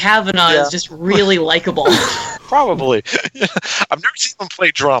Tom Cavanaugh is just really likable. Probably. I've never seen him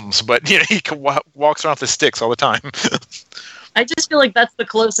play drums, but he walks around with sticks all the time. I just feel like that's the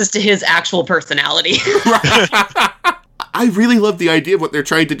closest to his actual personality. I really love the idea of what they're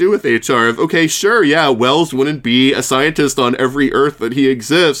trying to do with HR. Of, okay, sure, yeah, Wells wouldn't be a scientist on every Earth that he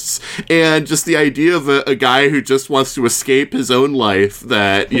exists, and just the idea of a guy who just wants to escape his own life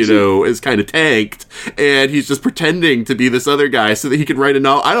that, is kind of tanked, and he's just pretending to be this other guy so that he can write a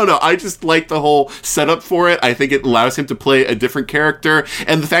novel. I don't know, I just like the whole setup for it. I think it allows him to play a different character,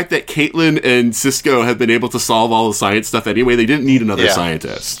 and the fact that Caitlin and Cisco have been able to solve all the science stuff anyway, they didn't need another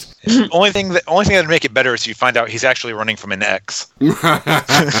scientist. Only thing that would make it better is you find out he's actually running from an ex. Oh,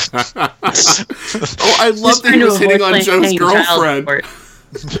 I love that he was hitting on Joe's girlfriend.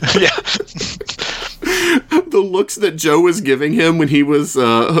 Yeah. The looks that Joe was giving him when he was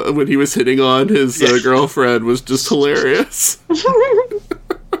hitting on his girlfriend was just hilarious.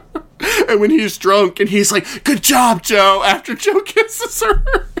 And when he's drunk and he's like, "Good job, Joe," after Joe kisses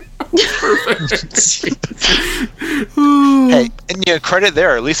her. Perfect. Hey, and credit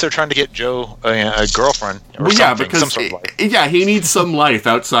there. At least they're trying to get Joe a girlfriend or something, because some sort of life. He needs some life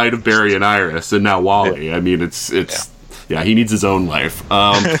outside of Barry and Iris, and now Wally. Yeah. I mean, it's he needs his own life.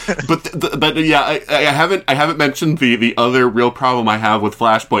 But I haven't mentioned the other real problem I have with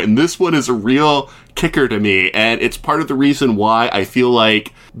Flashpoint, and this one is a real kicker to me, and it's part of the reason why I feel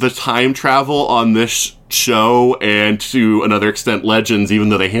like the time travel on this show, and to another extent Legends, even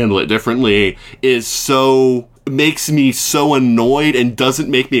though they handle it differently, makes me so annoyed and doesn't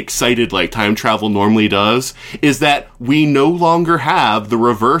make me excited like time travel normally does, is that we no longer have the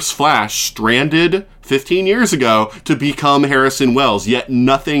Reverse Flash stranded 15 years ago to become Harrison Wells, yet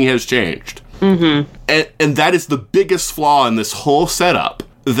nothing has changed. Mm-hmm. And that is the biggest flaw in this whole setup,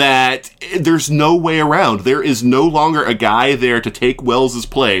 that there's no way around. There is no longer a guy there to take Wells's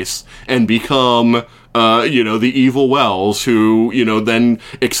place and become the evil Wells, who, then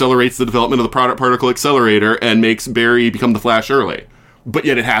accelerates the development of the product particle accelerator and makes Barry become the Flash early. But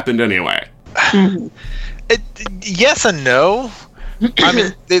yet it happened anyway. Yes and no. I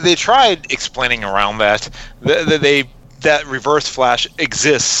mean, they tried explaining around that. That Reverse Flash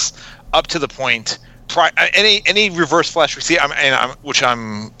exists up to the point. Any Reverse Flash we see, which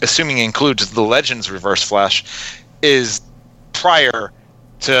I'm assuming includes the Legends Reverse Flash, is prior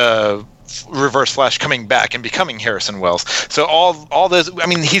to Reverse Flash coming back and becoming Harrison Wells. So all this, I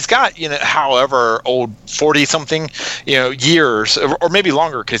mean, he's got, however old, 40-something, years, or maybe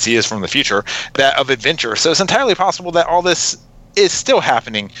longer because he is from the future, that of adventure. So it's entirely possible that all this is still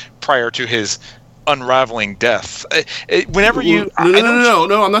happening prior to his unraveling death. Whenever you...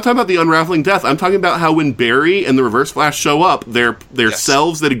 No, I'm not talking about the unraveling death. I'm talking about how when Barry and the Reverse Flash show up, their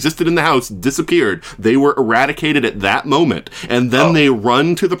selves that existed in the house disappeared. They were eradicated at that moment, and then they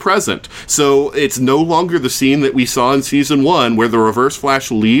run to the present. So it's no longer the scene that we saw in Season 1, where the Reverse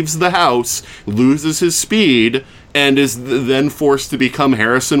Flash leaves the house, loses his speed, and is then forced to become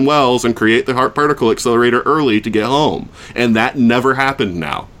Harrison Wells and create the Heart Particle Accelerator early to get home. And that never happened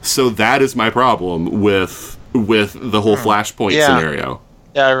now. So that is my problem with the whole Flashpoint scenario.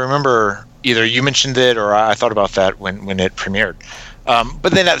 Yeah, I remember either you mentioned it or I thought about that when it premiered.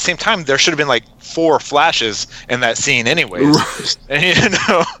 But then at the same time, there should have been like 4 Flashes in that scene anyways. Right.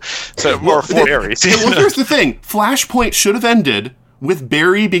 Or 4 Barrys. Well, here's the thing. Flashpoint should have ended with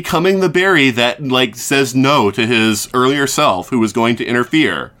Barry becoming the Barry that, says no to his earlier self who was going to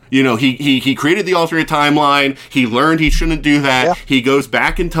interfere. He created the alternate timeline. He learned he shouldn't do that. Yeah. He goes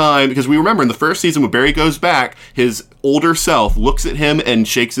back in time, because we remember in the first season when Barry goes back, his older self looks at him and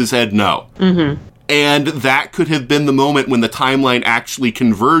shakes his head no. Mm-hmm. And that could have been the moment when the timeline actually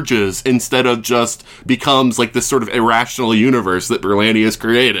converges instead of just becomes like this sort of irrational universe that Berlanti has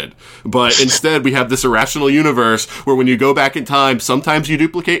created. But instead, we have this irrational universe where when you go back in time, sometimes you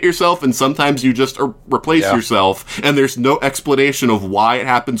duplicate yourself and sometimes you just replace yourself. And there's no explanation of why it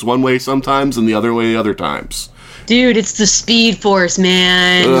happens one way sometimes and the other way other times. Dude, it's the Speed Force,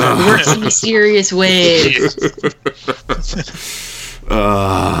 man. It works in mysterious ways.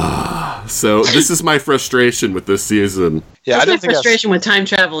 So this is my frustration with this season. Yeah, that's my frustration with time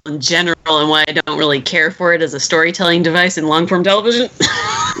travel in general, and why I don't really care for it as a storytelling device in long-form television.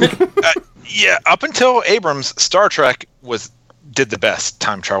 Up until Abrams, Star Trek did the best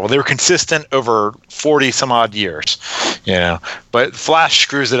time travel. They were consistent over 40 some odd years, But Flash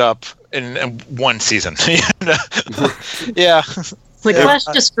screws it up in one season. Yeah. Flash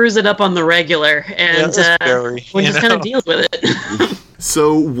just screws it up on the regular, and we just kind of deals with it.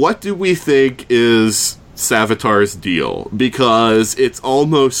 So what do we think is Savitar's deal, because it's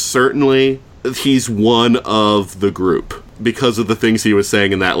almost certainly he's one of the group because of the things he was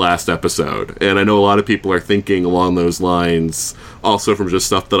saying in that last episode. And I know a lot of people are thinking along those lines also from just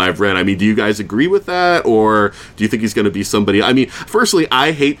stuff that I've read. I mean, do you guys agree with that, or do you think he's going to be somebody? I mean, firstly,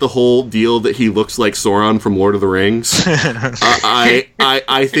 I hate the whole deal that he looks like Sauron from Lord of the Rings.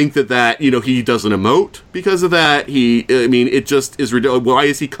 I think that, you know, he doesn't emote because of that. It just is ridiculous. Why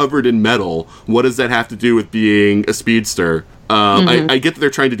is he covered in metal? What does that have to do with being a speedster? I get that they're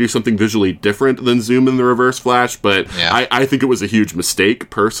trying to do something visually different than Zoom in the Reverse Flash, but I think it was a huge mistake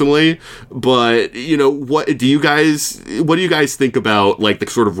personally. But, you know, what do you guys think about, like, the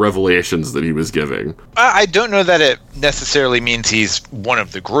sort of revelations that he was giving? I don't know that it necessarily means he's one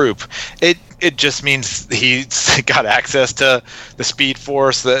of the group. It just means he's got access to the Speed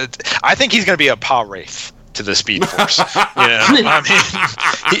Force. I think he's going to be a Pa Wraith to the Speed Force. You know, I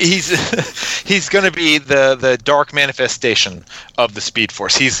mean, he's going to be the dark manifestation of the Speed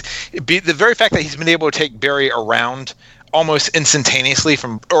Force. The very fact that he's been able to take Barry around almost instantaneously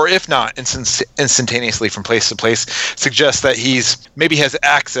instantaneously from place to place suggests that maybe has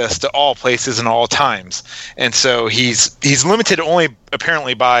access to all places and all times, and so he's limited only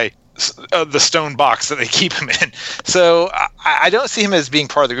apparently by the stone box that they keep him in. So I don't see him as being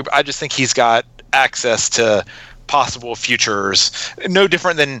part of the group. I just think he's got access to possible futures, no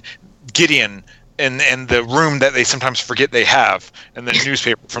different than Gideon in the room that they sometimes forget they have in the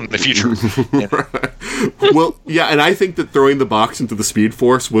newspaper from the future. You know? Well, yeah, and I think that throwing the box into the Speed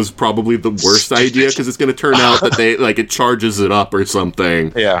Force was probably the worst idea, because it's going to turn out that it charges it up or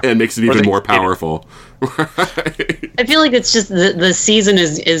something, and makes it even more powerful. I feel like it's just the season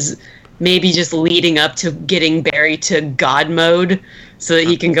is maybe just leading up to getting Barry to God mode so that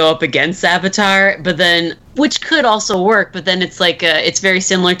he can go up against Savitar, but then, which could also work, but then it's like, it's very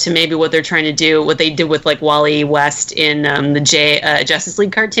similar to maybe what they're trying to do, what they did with, like, Wally West in the Justice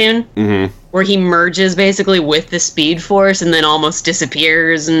League cartoon, where he merges basically with the Speed Force and then almost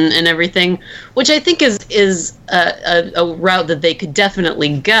disappears and everything, which I think is a route that they could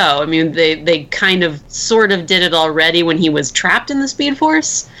definitely go. I mean, they kind of sort of did it already when he was trapped in the Speed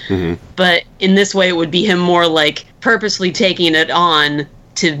Force, but in this way it would be him more like purposely taking it on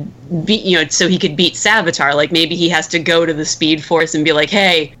to be, you know, so he could beat Savitar. Like, maybe he has to go to the Speed Force and be like,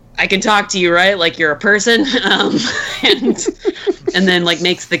 hey, I can talk to you, right? Like, you're a person. And then, like,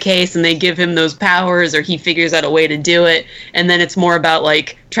 makes the case, and they give him those powers, or he figures out a way to do it. And then it's more about,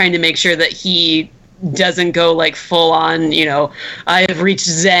 like, trying to make sure that he doesn't go, like, full on, you know, I have reached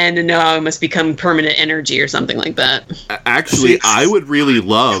Zen and now I must become permanent energy or something like that. Actually, I would really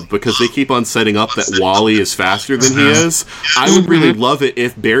love, because they keep on setting up that Wally is faster than he is, I would really love it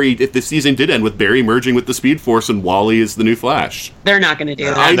if the season did end with Barry merging with the Speed Force and Wally is the new Flash. They're not going to do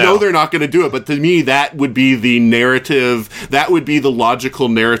that. I know they're not going to do it, but to me, that would be the narrative, that would be the logical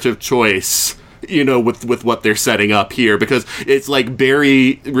narrative choice, you know, with what they're setting up here, because it's like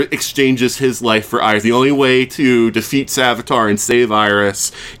Barry exchanges his life for Iris. The only way to defeat Savitar and save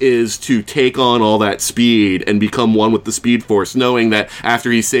Iris is to take on all that speed and become one with the Speed Force, knowing that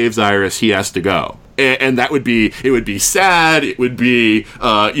after he saves Iris, he has to go. And that would be, it would be sad, it would be,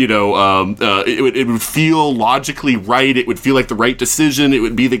 it would feel logically right, it would feel like the right decision, it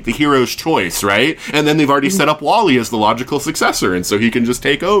would be the hero's choice, right? And then they've already set up Wally as the logical successor, and so he can just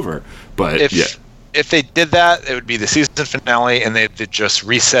take over. But, if they did that, it would be the season finale, and they'd just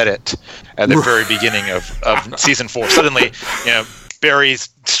reset it at the very beginning of season 4. Suddenly, you know, Barry's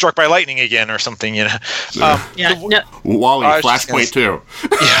struck by lightning again or something, you know. Wally, Flashpoint 2.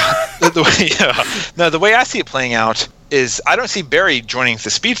 The way I see it playing out is I don't see Barry joining the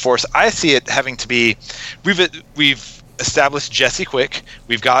Speed Force. I see it having to be, we've established Jesse Quick.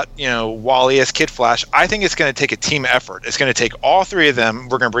 We've got, you know, Wally as Kid Flash. I think it's going to take a team effort. It's going to take all three of them.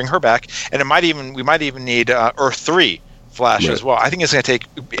 We're going to bring her back, and we might even need Earth 3 Flash as well. I think it's going to take,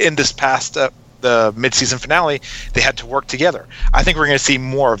 in this past the mid-season finale, they had to work together. I think we're going to see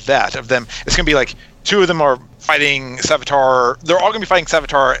more of that, of them. It's going to be like two of them are fighting Savitar. They're all going to be fighting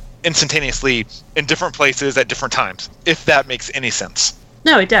Savitar instantaneously in different places at different times, if that makes any sense.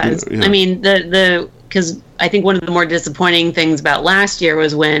 No, it does. Yeah. I mean, because I think one of the more disappointing things about last year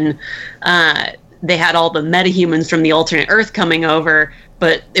was when they had all the metahumans from the alternate Earth coming over,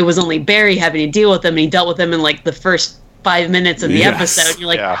 but it was only Barry having to deal with them, and he dealt with them in, like, the first 5 minutes of the episode. You're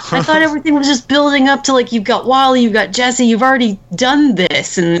like, I thought everything was just building up to, like, you've got Wally, you've got Jesse, you've already done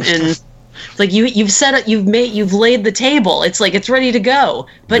this, and it's like you've set up, you've laid the table. It's like it's ready to go,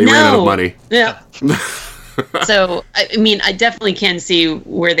 but they ran out of money. Yeah. So, I mean, I definitely can see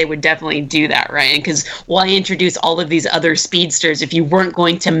where they would definitely do that, right? Because why introduce all of these other speedsters if you weren't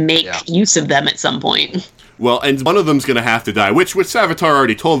going to make use of them at some point? Well, and one of them's going to have to die, which Savitar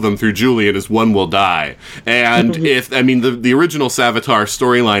already told them through Julian is one will die. And the original Savitar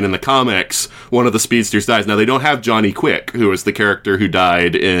storyline in the comics, one of the speedsters dies. Now, they don't have Johnny Quick, who is the character who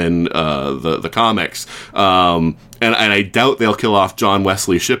died in the comics. And I doubt they'll kill off John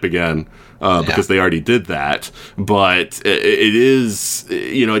Wesley Shipp again. Because they already did that. But it is,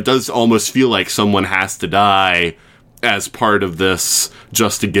 it does almost feel like someone has to die as part of this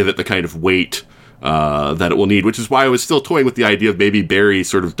just to give it the kind of weight that it will need, which is why I was still toying with the idea of maybe Barry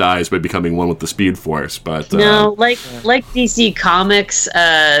sort of dies by becoming one with the Speed Force. But no, like DC Comics,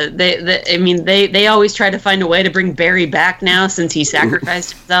 they always try to find a way to bring Barry back now since he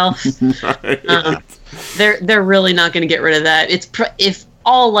sacrificed himself. Right. They're really not going to get rid of that. If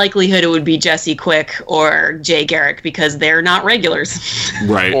all likelihood it would be Jesse Quick or Jay Garrick because they're not regulars.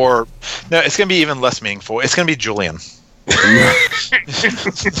 Right. Or no, it's going to be even less meaningful. It's going to be Julian.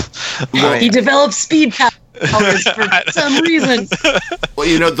 He developed speed powers for some reason.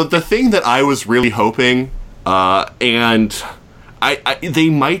 Well, the thing that I was really hoping, and they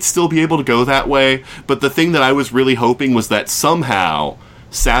might still be able to go that way, but the thing that I was really hoping was that somehow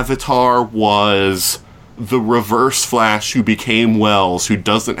Savitar was the Reverse Flash who became Wells, who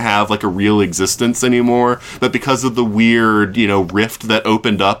doesn't have like a real existence anymore, but because of the weird, rift that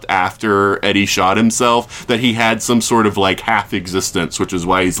opened up after Eddie shot himself, that he had some sort of like half existence, which is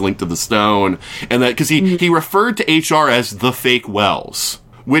why he's linked to the stone, and that because he referred to HR as the fake Wells,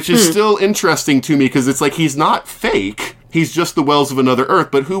 which is still interesting to me because it's like he's not fake. He's just the Wells of another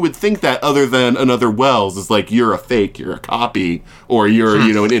Earth, but who would think that other than another Wells is like, you're a fake, you're a copy, or you're,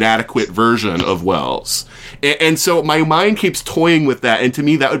 an inadequate version of Wells. And so my mind keeps toying with that, and to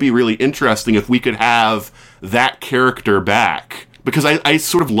me that would be really interesting if we could have that character back. Because I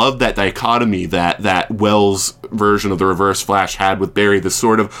sort of love that dichotomy that Wells version of the Reverse Flash had with Barry, this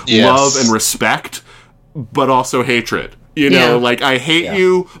sort of love and respect, but also hatred. Like, I hate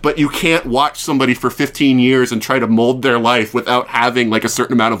you, but you can't watch somebody for 15 years and try to mold their life without having, like, a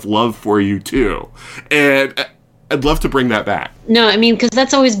certain amount of love for you, too. And I'd love to bring that back. No, I mean, because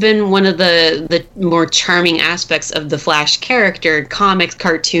that's always been one of the more charming aspects of the Flash character, comics,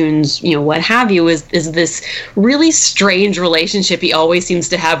 cartoons, what have you, is this really strange relationship he always seems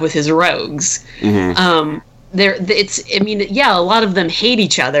to have with his rogues. Mm-hmm. A lot of them hate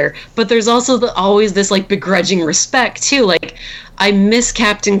each other, but there's also always this like begrudging respect too. Like, I miss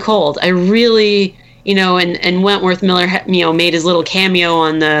Captain Cold. I really, and Wentworth Miller, made his little cameo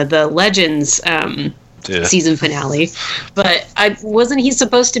on the Legends season finale. But wasn't he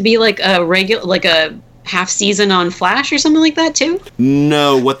supposed to be like a half season on Flash or something like that too?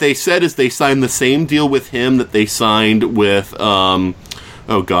 No, what they said is they signed the same deal with him that they signed with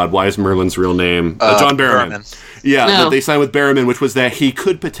oh God, why is Merlin's real name? John Barrowman. Yeah, that they signed with Barrowman, which was that he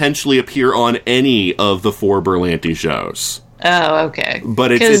could potentially appear on any of the 4 Berlanti shows. Oh, okay.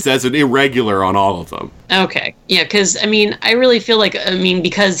 But it's as an irregular on all of them. Okay. Yeah, because, I really feel like,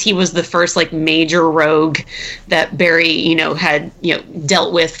 because he was the first, like, major rogue that Barry, had,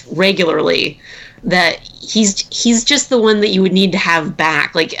 dealt with regularly, that he's just the one that you would need to have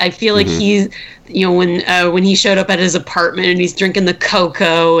back. Like, I feel like he's, when he showed up at his apartment and he's drinking the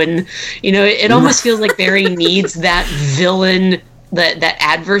cocoa and, it almost feels like Barry needs that villain, that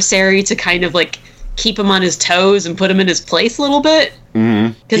adversary to kind of like keep him on his toes and put him in his place a little bit.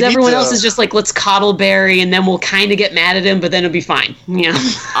 Because everyone else is just like, let's coddle Barry and then we'll kind of get mad at him, but then it'll be fine.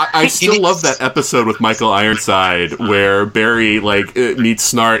 I still love that episode with Michael Ironside where Barry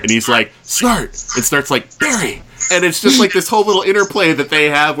meets Snart and he's like, Snart! And Snart's like, Barry! And it's just like this whole little interplay that they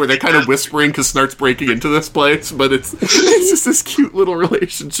have where they're kind of whispering because Snart's breaking into this place, but it's just this cute little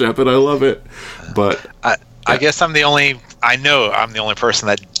relationship and I love it. But I guess I'm the only person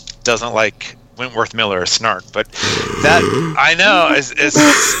that doesn't like Wentworth Miller or Snart, but that I know is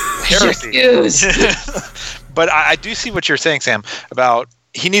heresy. But I do see what you're saying, Sam, about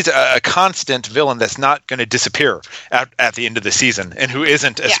he needs a constant villain that's not going to disappear at the end of the season and who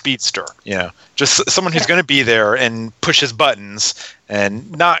isn't a speedster. Just someone who's going to be there and push his buttons and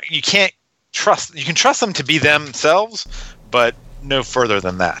you can trust them to be themselves, but no further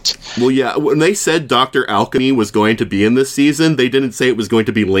than that. Well, yeah, when they said Dr. Alchemy was going to be in this season, they didn't say it was going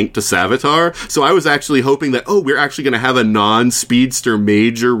to be linked to Savitar, so I was actually hoping that, we're actually going to have a non-speedster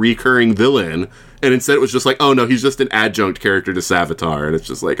major recurring villain, and instead it was just like, oh no, he's just an adjunct character to Savitar, and it's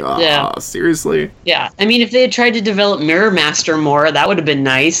just like, seriously? Yeah, I mean, if they had tried to develop Mirror Master more, that would have been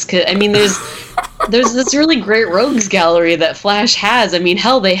nice, 'cause, I mean, there's this really great rogues gallery that Flash has. I mean,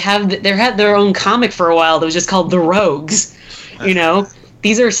 hell, they had their own comic for a while that was just called The Rogues, you know?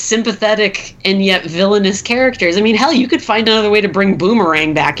 These are sympathetic and yet villainous characters. I mean, hell, you could find another way to bring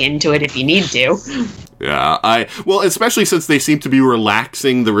Boomerang back into it if you need to. Yeah, well, especially since they seem to be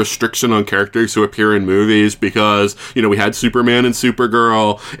relaxing the restriction on characters who appear in movies, because, we had Superman and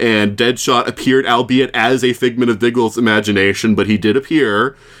Supergirl, and Deadshot appeared, albeit as a figment of Diggle's imagination, but he did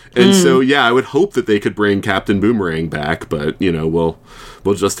appear. And so, yeah, I would hope that they could bring Captain Boomerang back, but,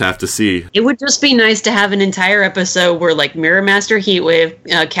 we'll just have to see. It would just be nice to have an entire episode where, like, Mirror Master, Heatwave,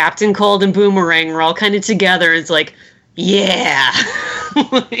 Captain Cold, and Boomerang are all kind of together. It's like, yeah.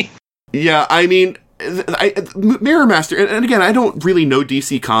 Yeah, I mean, Mirror Master, and again, I don't really know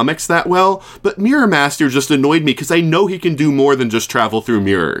DC Comics that well, but Mirror Master just annoyed me because I know he can do more than just travel through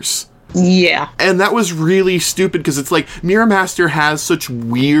mirrors. Yeah. And that was really stupid because it's like Mirror Master has such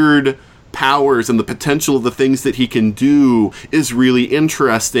weird powers, and the potential of the things that he can do is really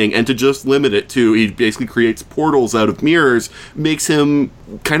interesting, and to just limit it to he basically creates portals out of mirrors makes him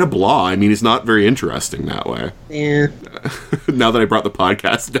kind of blah. I mean, he's not very interesting that way. Yeah. Now that I brought the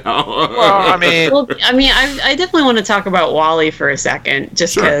podcast down. Well, I definitely want to talk about Wally for a second,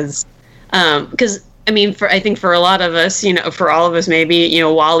 just because, I think for a lot of us, for all of us maybe,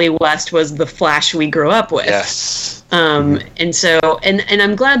 Wally West was the Flash we grew up with. Yes. And so, and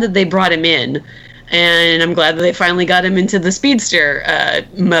I'm glad that they brought him in, and I'm glad that they finally got him into the speedster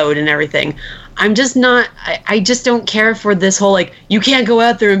mode and everything. I'm just not, I just don't care for this whole, like, you can't go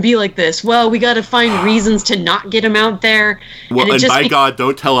out there and be like this. Well, we got to find reasons to not get him out there. Well, and by God,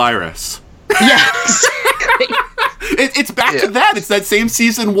 don't tell Iris. Yeah, exactly. It's back to that. It's that same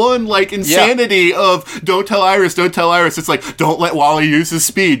season 1, like, insanity of don't tell Iris, don't tell Iris. It's like, don't let Wally use his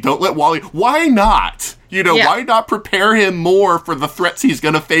speed. Don't let Wally... Why not? Why not prepare him more for the threats he's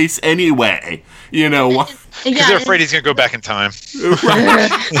going to face anyway? Why? Because they're afraid he's going to go back in time.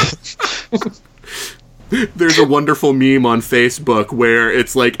 There's a wonderful meme on Facebook where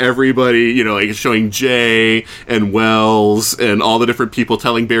it's like everybody, like showing Jay and Wells and all the different people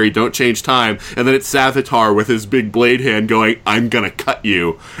telling Barry, don't change time. And then it's Savitar with his big blade hand going, I'm going to cut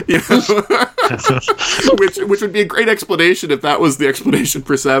you. Which would be a great explanation if that was the explanation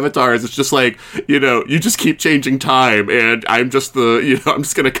for Savitar. Is it's just like, you just keep changing time and I'm just I'm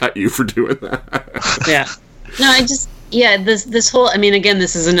just going to cut you for doing that. Yeah. No, this whole, again,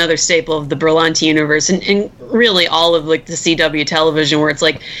 this is another staple of the Berlanti universe and really all of, like, the CW television, where it's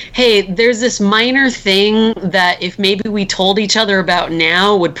like, hey, there's this minor thing that if maybe we told each other about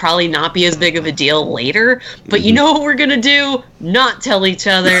now would probably not be as big of a deal later, but you know what we're going to do? Not tell each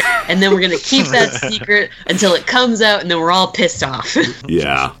other, and then we're going to keep that secret until it comes out, and then we're all pissed off.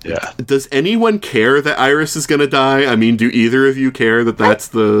 Yeah. Does anyone care that Iris is going to die? I mean, do either of you care that that's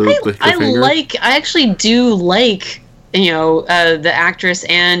the cliffhanger? I actually do like... the actress,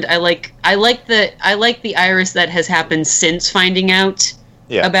 and I like the Iris that has happened since finding out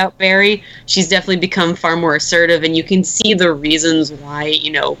about Barry. She's definitely become far more assertive, and you can see the reasons why,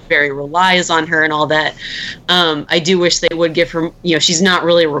 Barry relies on her and all that. I do wish they would give her, she's not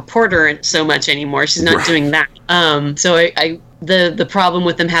really a reporter so much anymore. She's not doing that. So the problem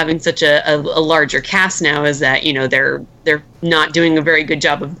with them having such a larger cast now is that, they're not doing a very good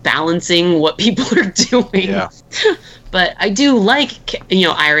job of balancing what people are doing. Yeah. But I do like,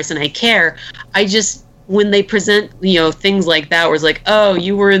 Iris, and I care. I just, when they present, things like that, where it's like, oh,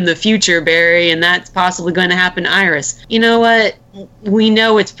 you were in the future, Barry, and that's possibly going to happen to Iris. You know what? We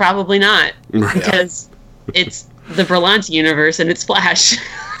know it's probably not. Because it's the Berlanti universe, and it's Flash.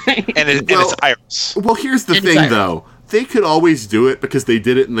 and it's Iris. Well, here's the thing, though. They could always do it because they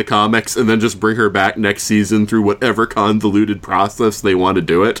did it in the comics and then just bring her back next season through whatever convoluted process they want to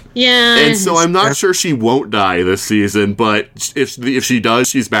do it. Yeah. And so I'm not sure she won't die this season, but if she does,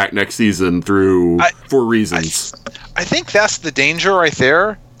 she's back next season for reasons. I think that's the danger right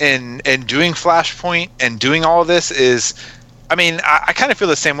there in doing Flashpoint and doing all of this is, I kind of feel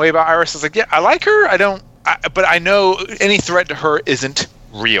the same way about Iris. It's like, yeah, I like her. But I know any threat to her isn't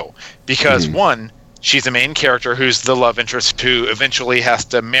real because one, she's a main character who's the love interest who eventually has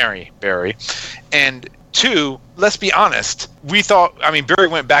to marry Barry. And two, let's be honest, we thought, Barry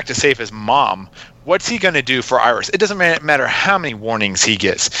went back to save his mom. What's he going to do for Iris? It doesn't matter how many warnings he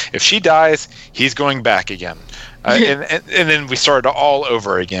gets. If she dies, he's going back again. and then we started all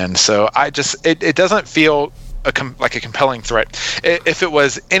over again. So it doesn't feel like a compelling threat. If it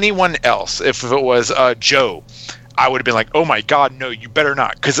was anyone else, if it was Joe, I would have been like, oh my God, no, you better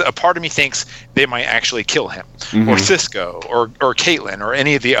not. Because a part of me thinks they might actually kill him. Or Cisco, or Caitlin, or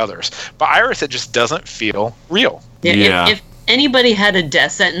any of the others. But Iris, it just doesn't feel real. Yeah. If anybody had a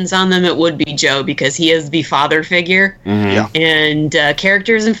death sentence on them, it would be Joe, because he is the father figure. Yeah. And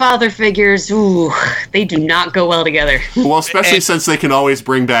characters and father figures, they do not go well together. Well, especially since they can always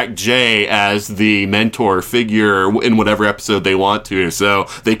bring back Jay as the mentor figure in whatever episode they want to. So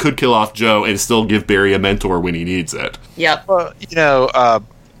they could kill off Joe and still give Barry a mentor when he needs it. Yep.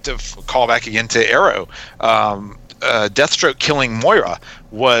 To call back again to Arrow, Deathstroke killing Moira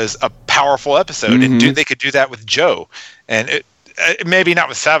was a powerful episode, and they could do that with Joe, and it maybe not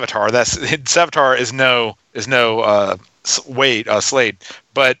with Savitar. Savitar is no Slade,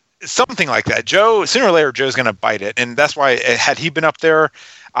 but something like that. Joe, sooner or later, Joe's going to bite it, and that's why had he been up there,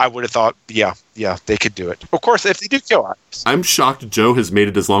 I would have thought, yeah, they could do it. Of course, if they do kill Iris. I'm shocked Joe has made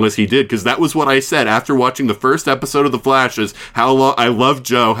it as long as he did, because that was what I said after watching the first episode of The Flash, is how long I love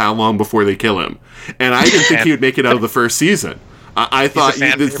Joe, how long before they kill him. And I didn't think he would make it out of the first season. I thought,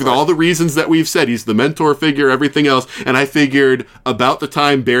 for all the reasons that we've said, he's the mentor figure, everything else, and I figured about the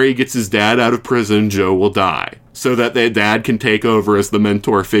time Barry gets his dad out of prison, Joe will die, so that their dad can take over as the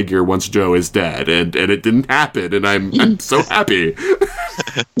mentor figure once Joe is dead, and it didn't happen, and I'm so happy.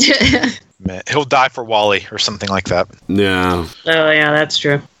 He'll die for Wally or something like that. Yeah. Oh, yeah, that's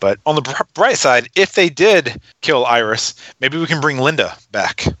true. But on the bright side, if they did kill Iris, maybe we can bring Linda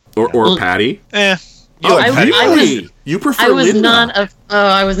back. Or Patty. Really? You prefer I was Linda?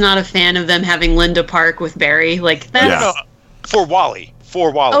 I was not a fan of them having Linda Park with Barry. Like that. No, for Wally.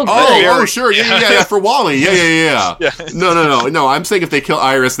 Oh, sure. Yeah. For Wally. Yeah. No. I'm saying if they kill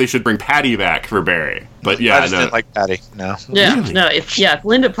Iris, they should bring Patty back for Barry. But yeah, I just didn't like Patty. No. Yeah. Really? No. If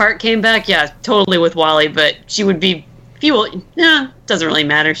Linda Park came back, totally with Wally. But she would be. Doesn't really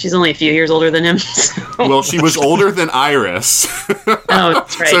matter. She's only a few years older than him. So. Well, she was older than Iris. Oh,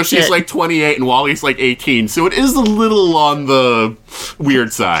 that's right. So she's like 28 and Wally's like 18. So it is a little on the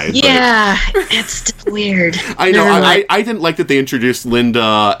weird side. Yeah, it's still weird. I know. I didn't like that they introduced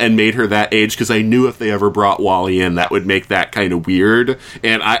Linda and made her that age, because I knew if they ever brought Wally in, that would make that kind of weird.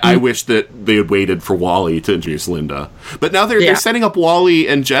 And I wish that they had waited for Wally to introduce Linda. But now they're setting up Wally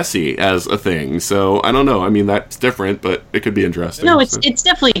and Jesse as a thing. So I don't know. I mean, that's different, but it could be interesting. No, it's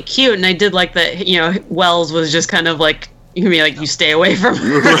definitely cute, and I did like that. Wells was just kind of like, you stay away from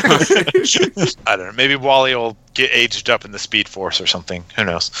her. I don't know. Maybe Wally will get aged up in the Speed Force or something. Who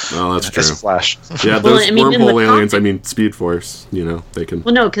knows? Oh, that's true. Flash. Yeah, those wormhole aliens. Speed Force. They can.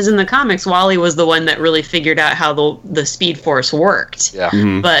 Well, no, because in the comics, Wally was the one that really figured out how the Speed Force worked. Yeah.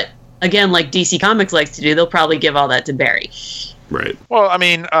 Mm-hmm. But again, like DC Comics likes to do, they'll probably give all that to Barry. Right. Well, I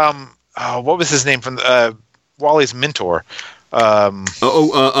mean, what was his name from Wally's mentor?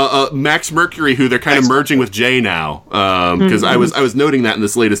 Max Mercury, who they're kind of merging with Jay now, because I was noting that in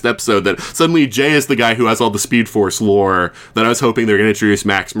this latest episode that suddenly Jay is the guy who has all the Speed Force lore that I was hoping they were going to introduce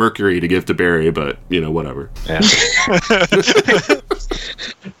Max Mercury to give to Barry, but whatever. Yeah.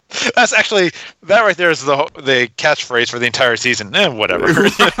 That's actually, that right there is the catchphrase for the entire season. Whatever.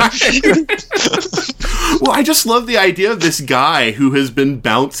 Well, I just love the idea of this guy who has been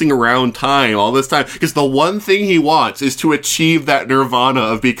bouncing around time all this time, because the one thing he wants is to achieve that nirvana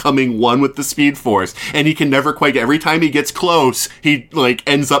of becoming one with the Speed Force, and he can never quite get. Every time he gets close, he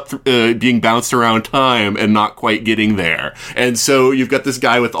ends up being bounced around time and not quite getting there. And so you've got this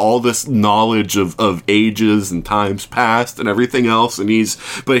guy with all this knowledge of ages and times past and everything else, and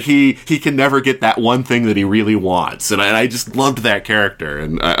he can never get that one thing that he really wants. And I just loved that character,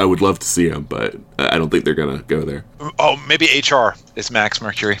 and I would love to see him, but I don't think they're gonna go there. Oh, maybe HR is Max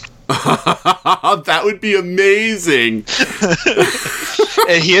Mercury. That would be amazing.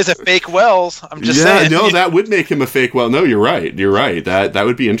 And he is a fake Wells. I'm just saying. No, that would make him a fake Wells. No, you're right. That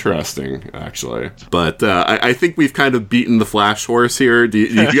would be interesting, actually. But I think we've kind of beaten the Flash horse here. Do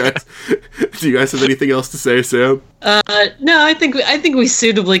you guys have anything else to say, Sam? No, I think we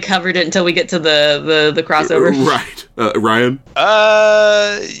suitably covered it until we get to the crossover. Right. Ryan?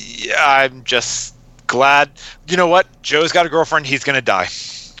 Yeah, I'm just glad. You know what? Joe's got a girlfriend. He's going to die.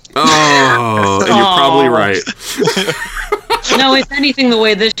 Oh, and you're probably right. No, if anything, the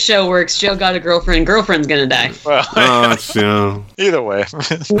way this show works, Joe got a girlfriend. Girlfriend's gonna die. Well, either way.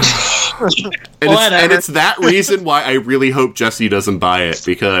 And it's that reason why I really hope Jesse doesn't buy it,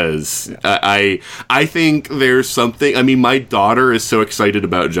 because I think there's something. I mean, my daughter is so excited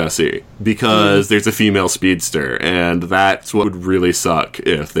about Jesse because there's a female speedster, and that's what would really suck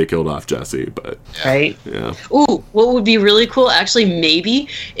if they killed off Jesse. But right, yeah. Ooh, what would be really cool, actually, maybe,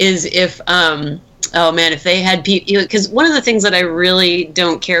 is if oh man, if they had people, because one of the things that I really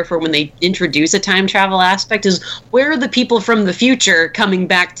don't care for when they introduce a time travel aspect is, where are the people from the future coming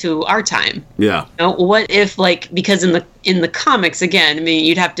back to our time? Yeah. You know, what if, like, because in the comics, again, I mean,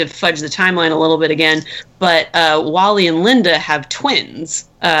 you'd have to fudge the timeline a little bit again, but Wally and Linda have twins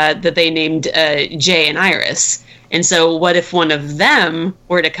that they named Jay and Iris. And so what if one of them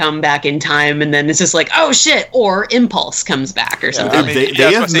were to come back in time, and then it's just like, oh shit, or Impulse comes back or something. I mean,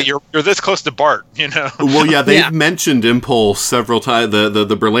 you're this close to Bart, you know? Well, yeah, they've mentioned Impulse several times.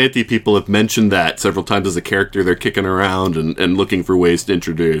 The Berlanti people have mentioned that several times as a character they're kicking around and looking for ways to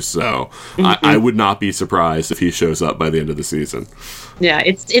introduce. So I would not be surprised if he shows up by the end of the season. Yeah,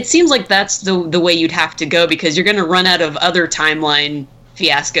 it seems like that's the way you'd have to go, because you're going to run out of other timeline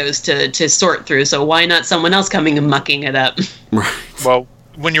fiascos to sort through, so why not someone else coming and mucking it up? Right. Well,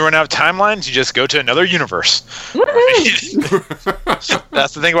 when you run out of timelines, you just go to another universe.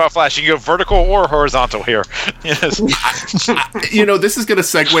 That's the thing about Flash. You can go vertical or horizontal here. You know, this is going to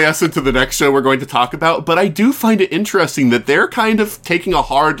segue us into the next show we're going to talk about, but I do find it interesting that they're kind of taking a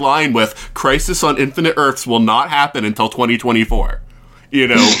hard line with Crisis on Infinite Earths will not happen until 2024. You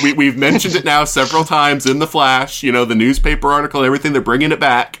know, we've mentioned it now several times in The Flash, you know, the newspaper article, everything, they're bringing it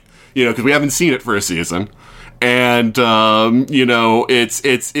back, you know, because we haven't seen it for a season. And, you know,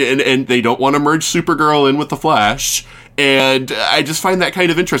 and they don't want to merge Supergirl in with The Flash. And I just find that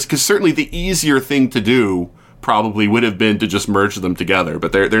kind of interesting, because certainly the easier thing to do probably would have been to just merge them together,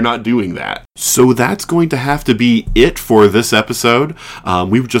 but they're not doing that. So that's going to have to be it for this episode.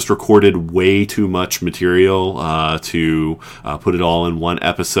 We've just recorded way too much material to put it all in one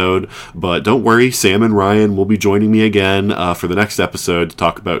episode, but don't worry, Sam and Ryan will be joining me again for the next episode to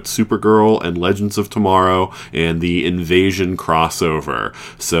talk about Supergirl and Legends of Tomorrow and the Invasion crossover.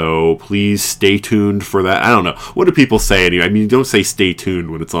 So please stay tuned for that. I don't know. What do people say anyway? I mean, you don't say stay tuned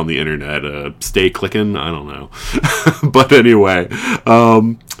when it's on the internet. Stay clicking? I don't know. But anyway,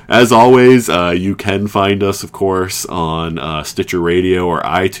 as always, you can find us, of course, on Stitcher Radio or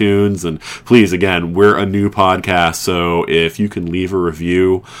iTunes. And please, again, we're a new podcast, so if you can leave a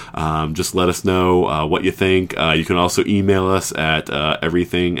review, just let us know what you think. You can also email us at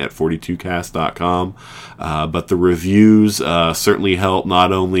everything@42cast.com. But the reviews certainly help,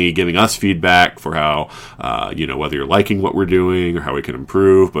 not only giving us feedback for how, you know, whether you're liking what we're doing or how we can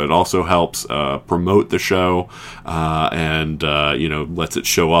improve, but it also helps promote the show and, you know, lets it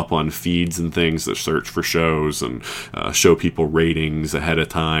show up on feeds and things that search for shows and show people ratings ahead of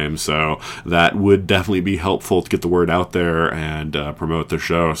time. So that would definitely be helpful to get the word out there and promote the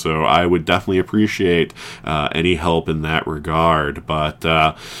show. So I would definitely appreciate any help in that regard. But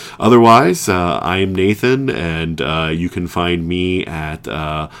otherwise, I'm Nathan. And you can find me at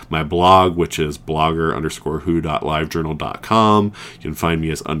my blog, which is blogger_who.livejournal.com. You can find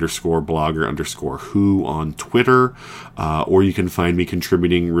me as _blogger_who on Twitter, or you can find me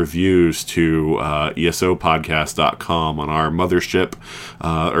contributing reviews to ESOpodcast.com on our mothership,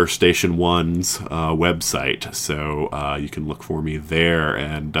 Earth Station 1's website. So you can look for me there.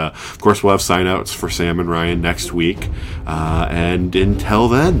 And of course, we'll have sign-outs for Sam and Ryan next week. And until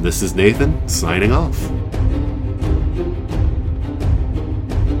then, this is Nathan signing off.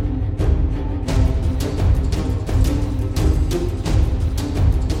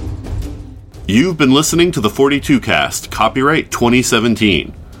 You've been listening to the 42 Cast, copyright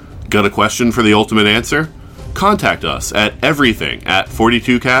 2017. Got a question for the ultimate answer? Contact us at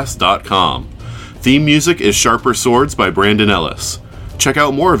everything@42cast.com. Theme music is Sharper Swords by Brandon Ellis. Check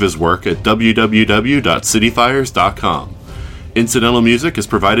out more of his work at www.cityfires.com. Incidental music is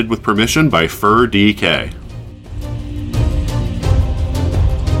provided with permission by Fur DK.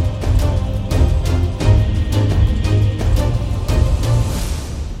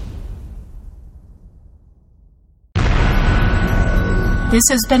 This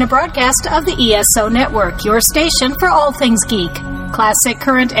has been a broadcast of the ESO Network, your station for all things geek, classic,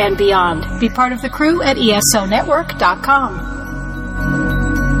 current, and beyond. Be part of the crew at ESONetwork.com.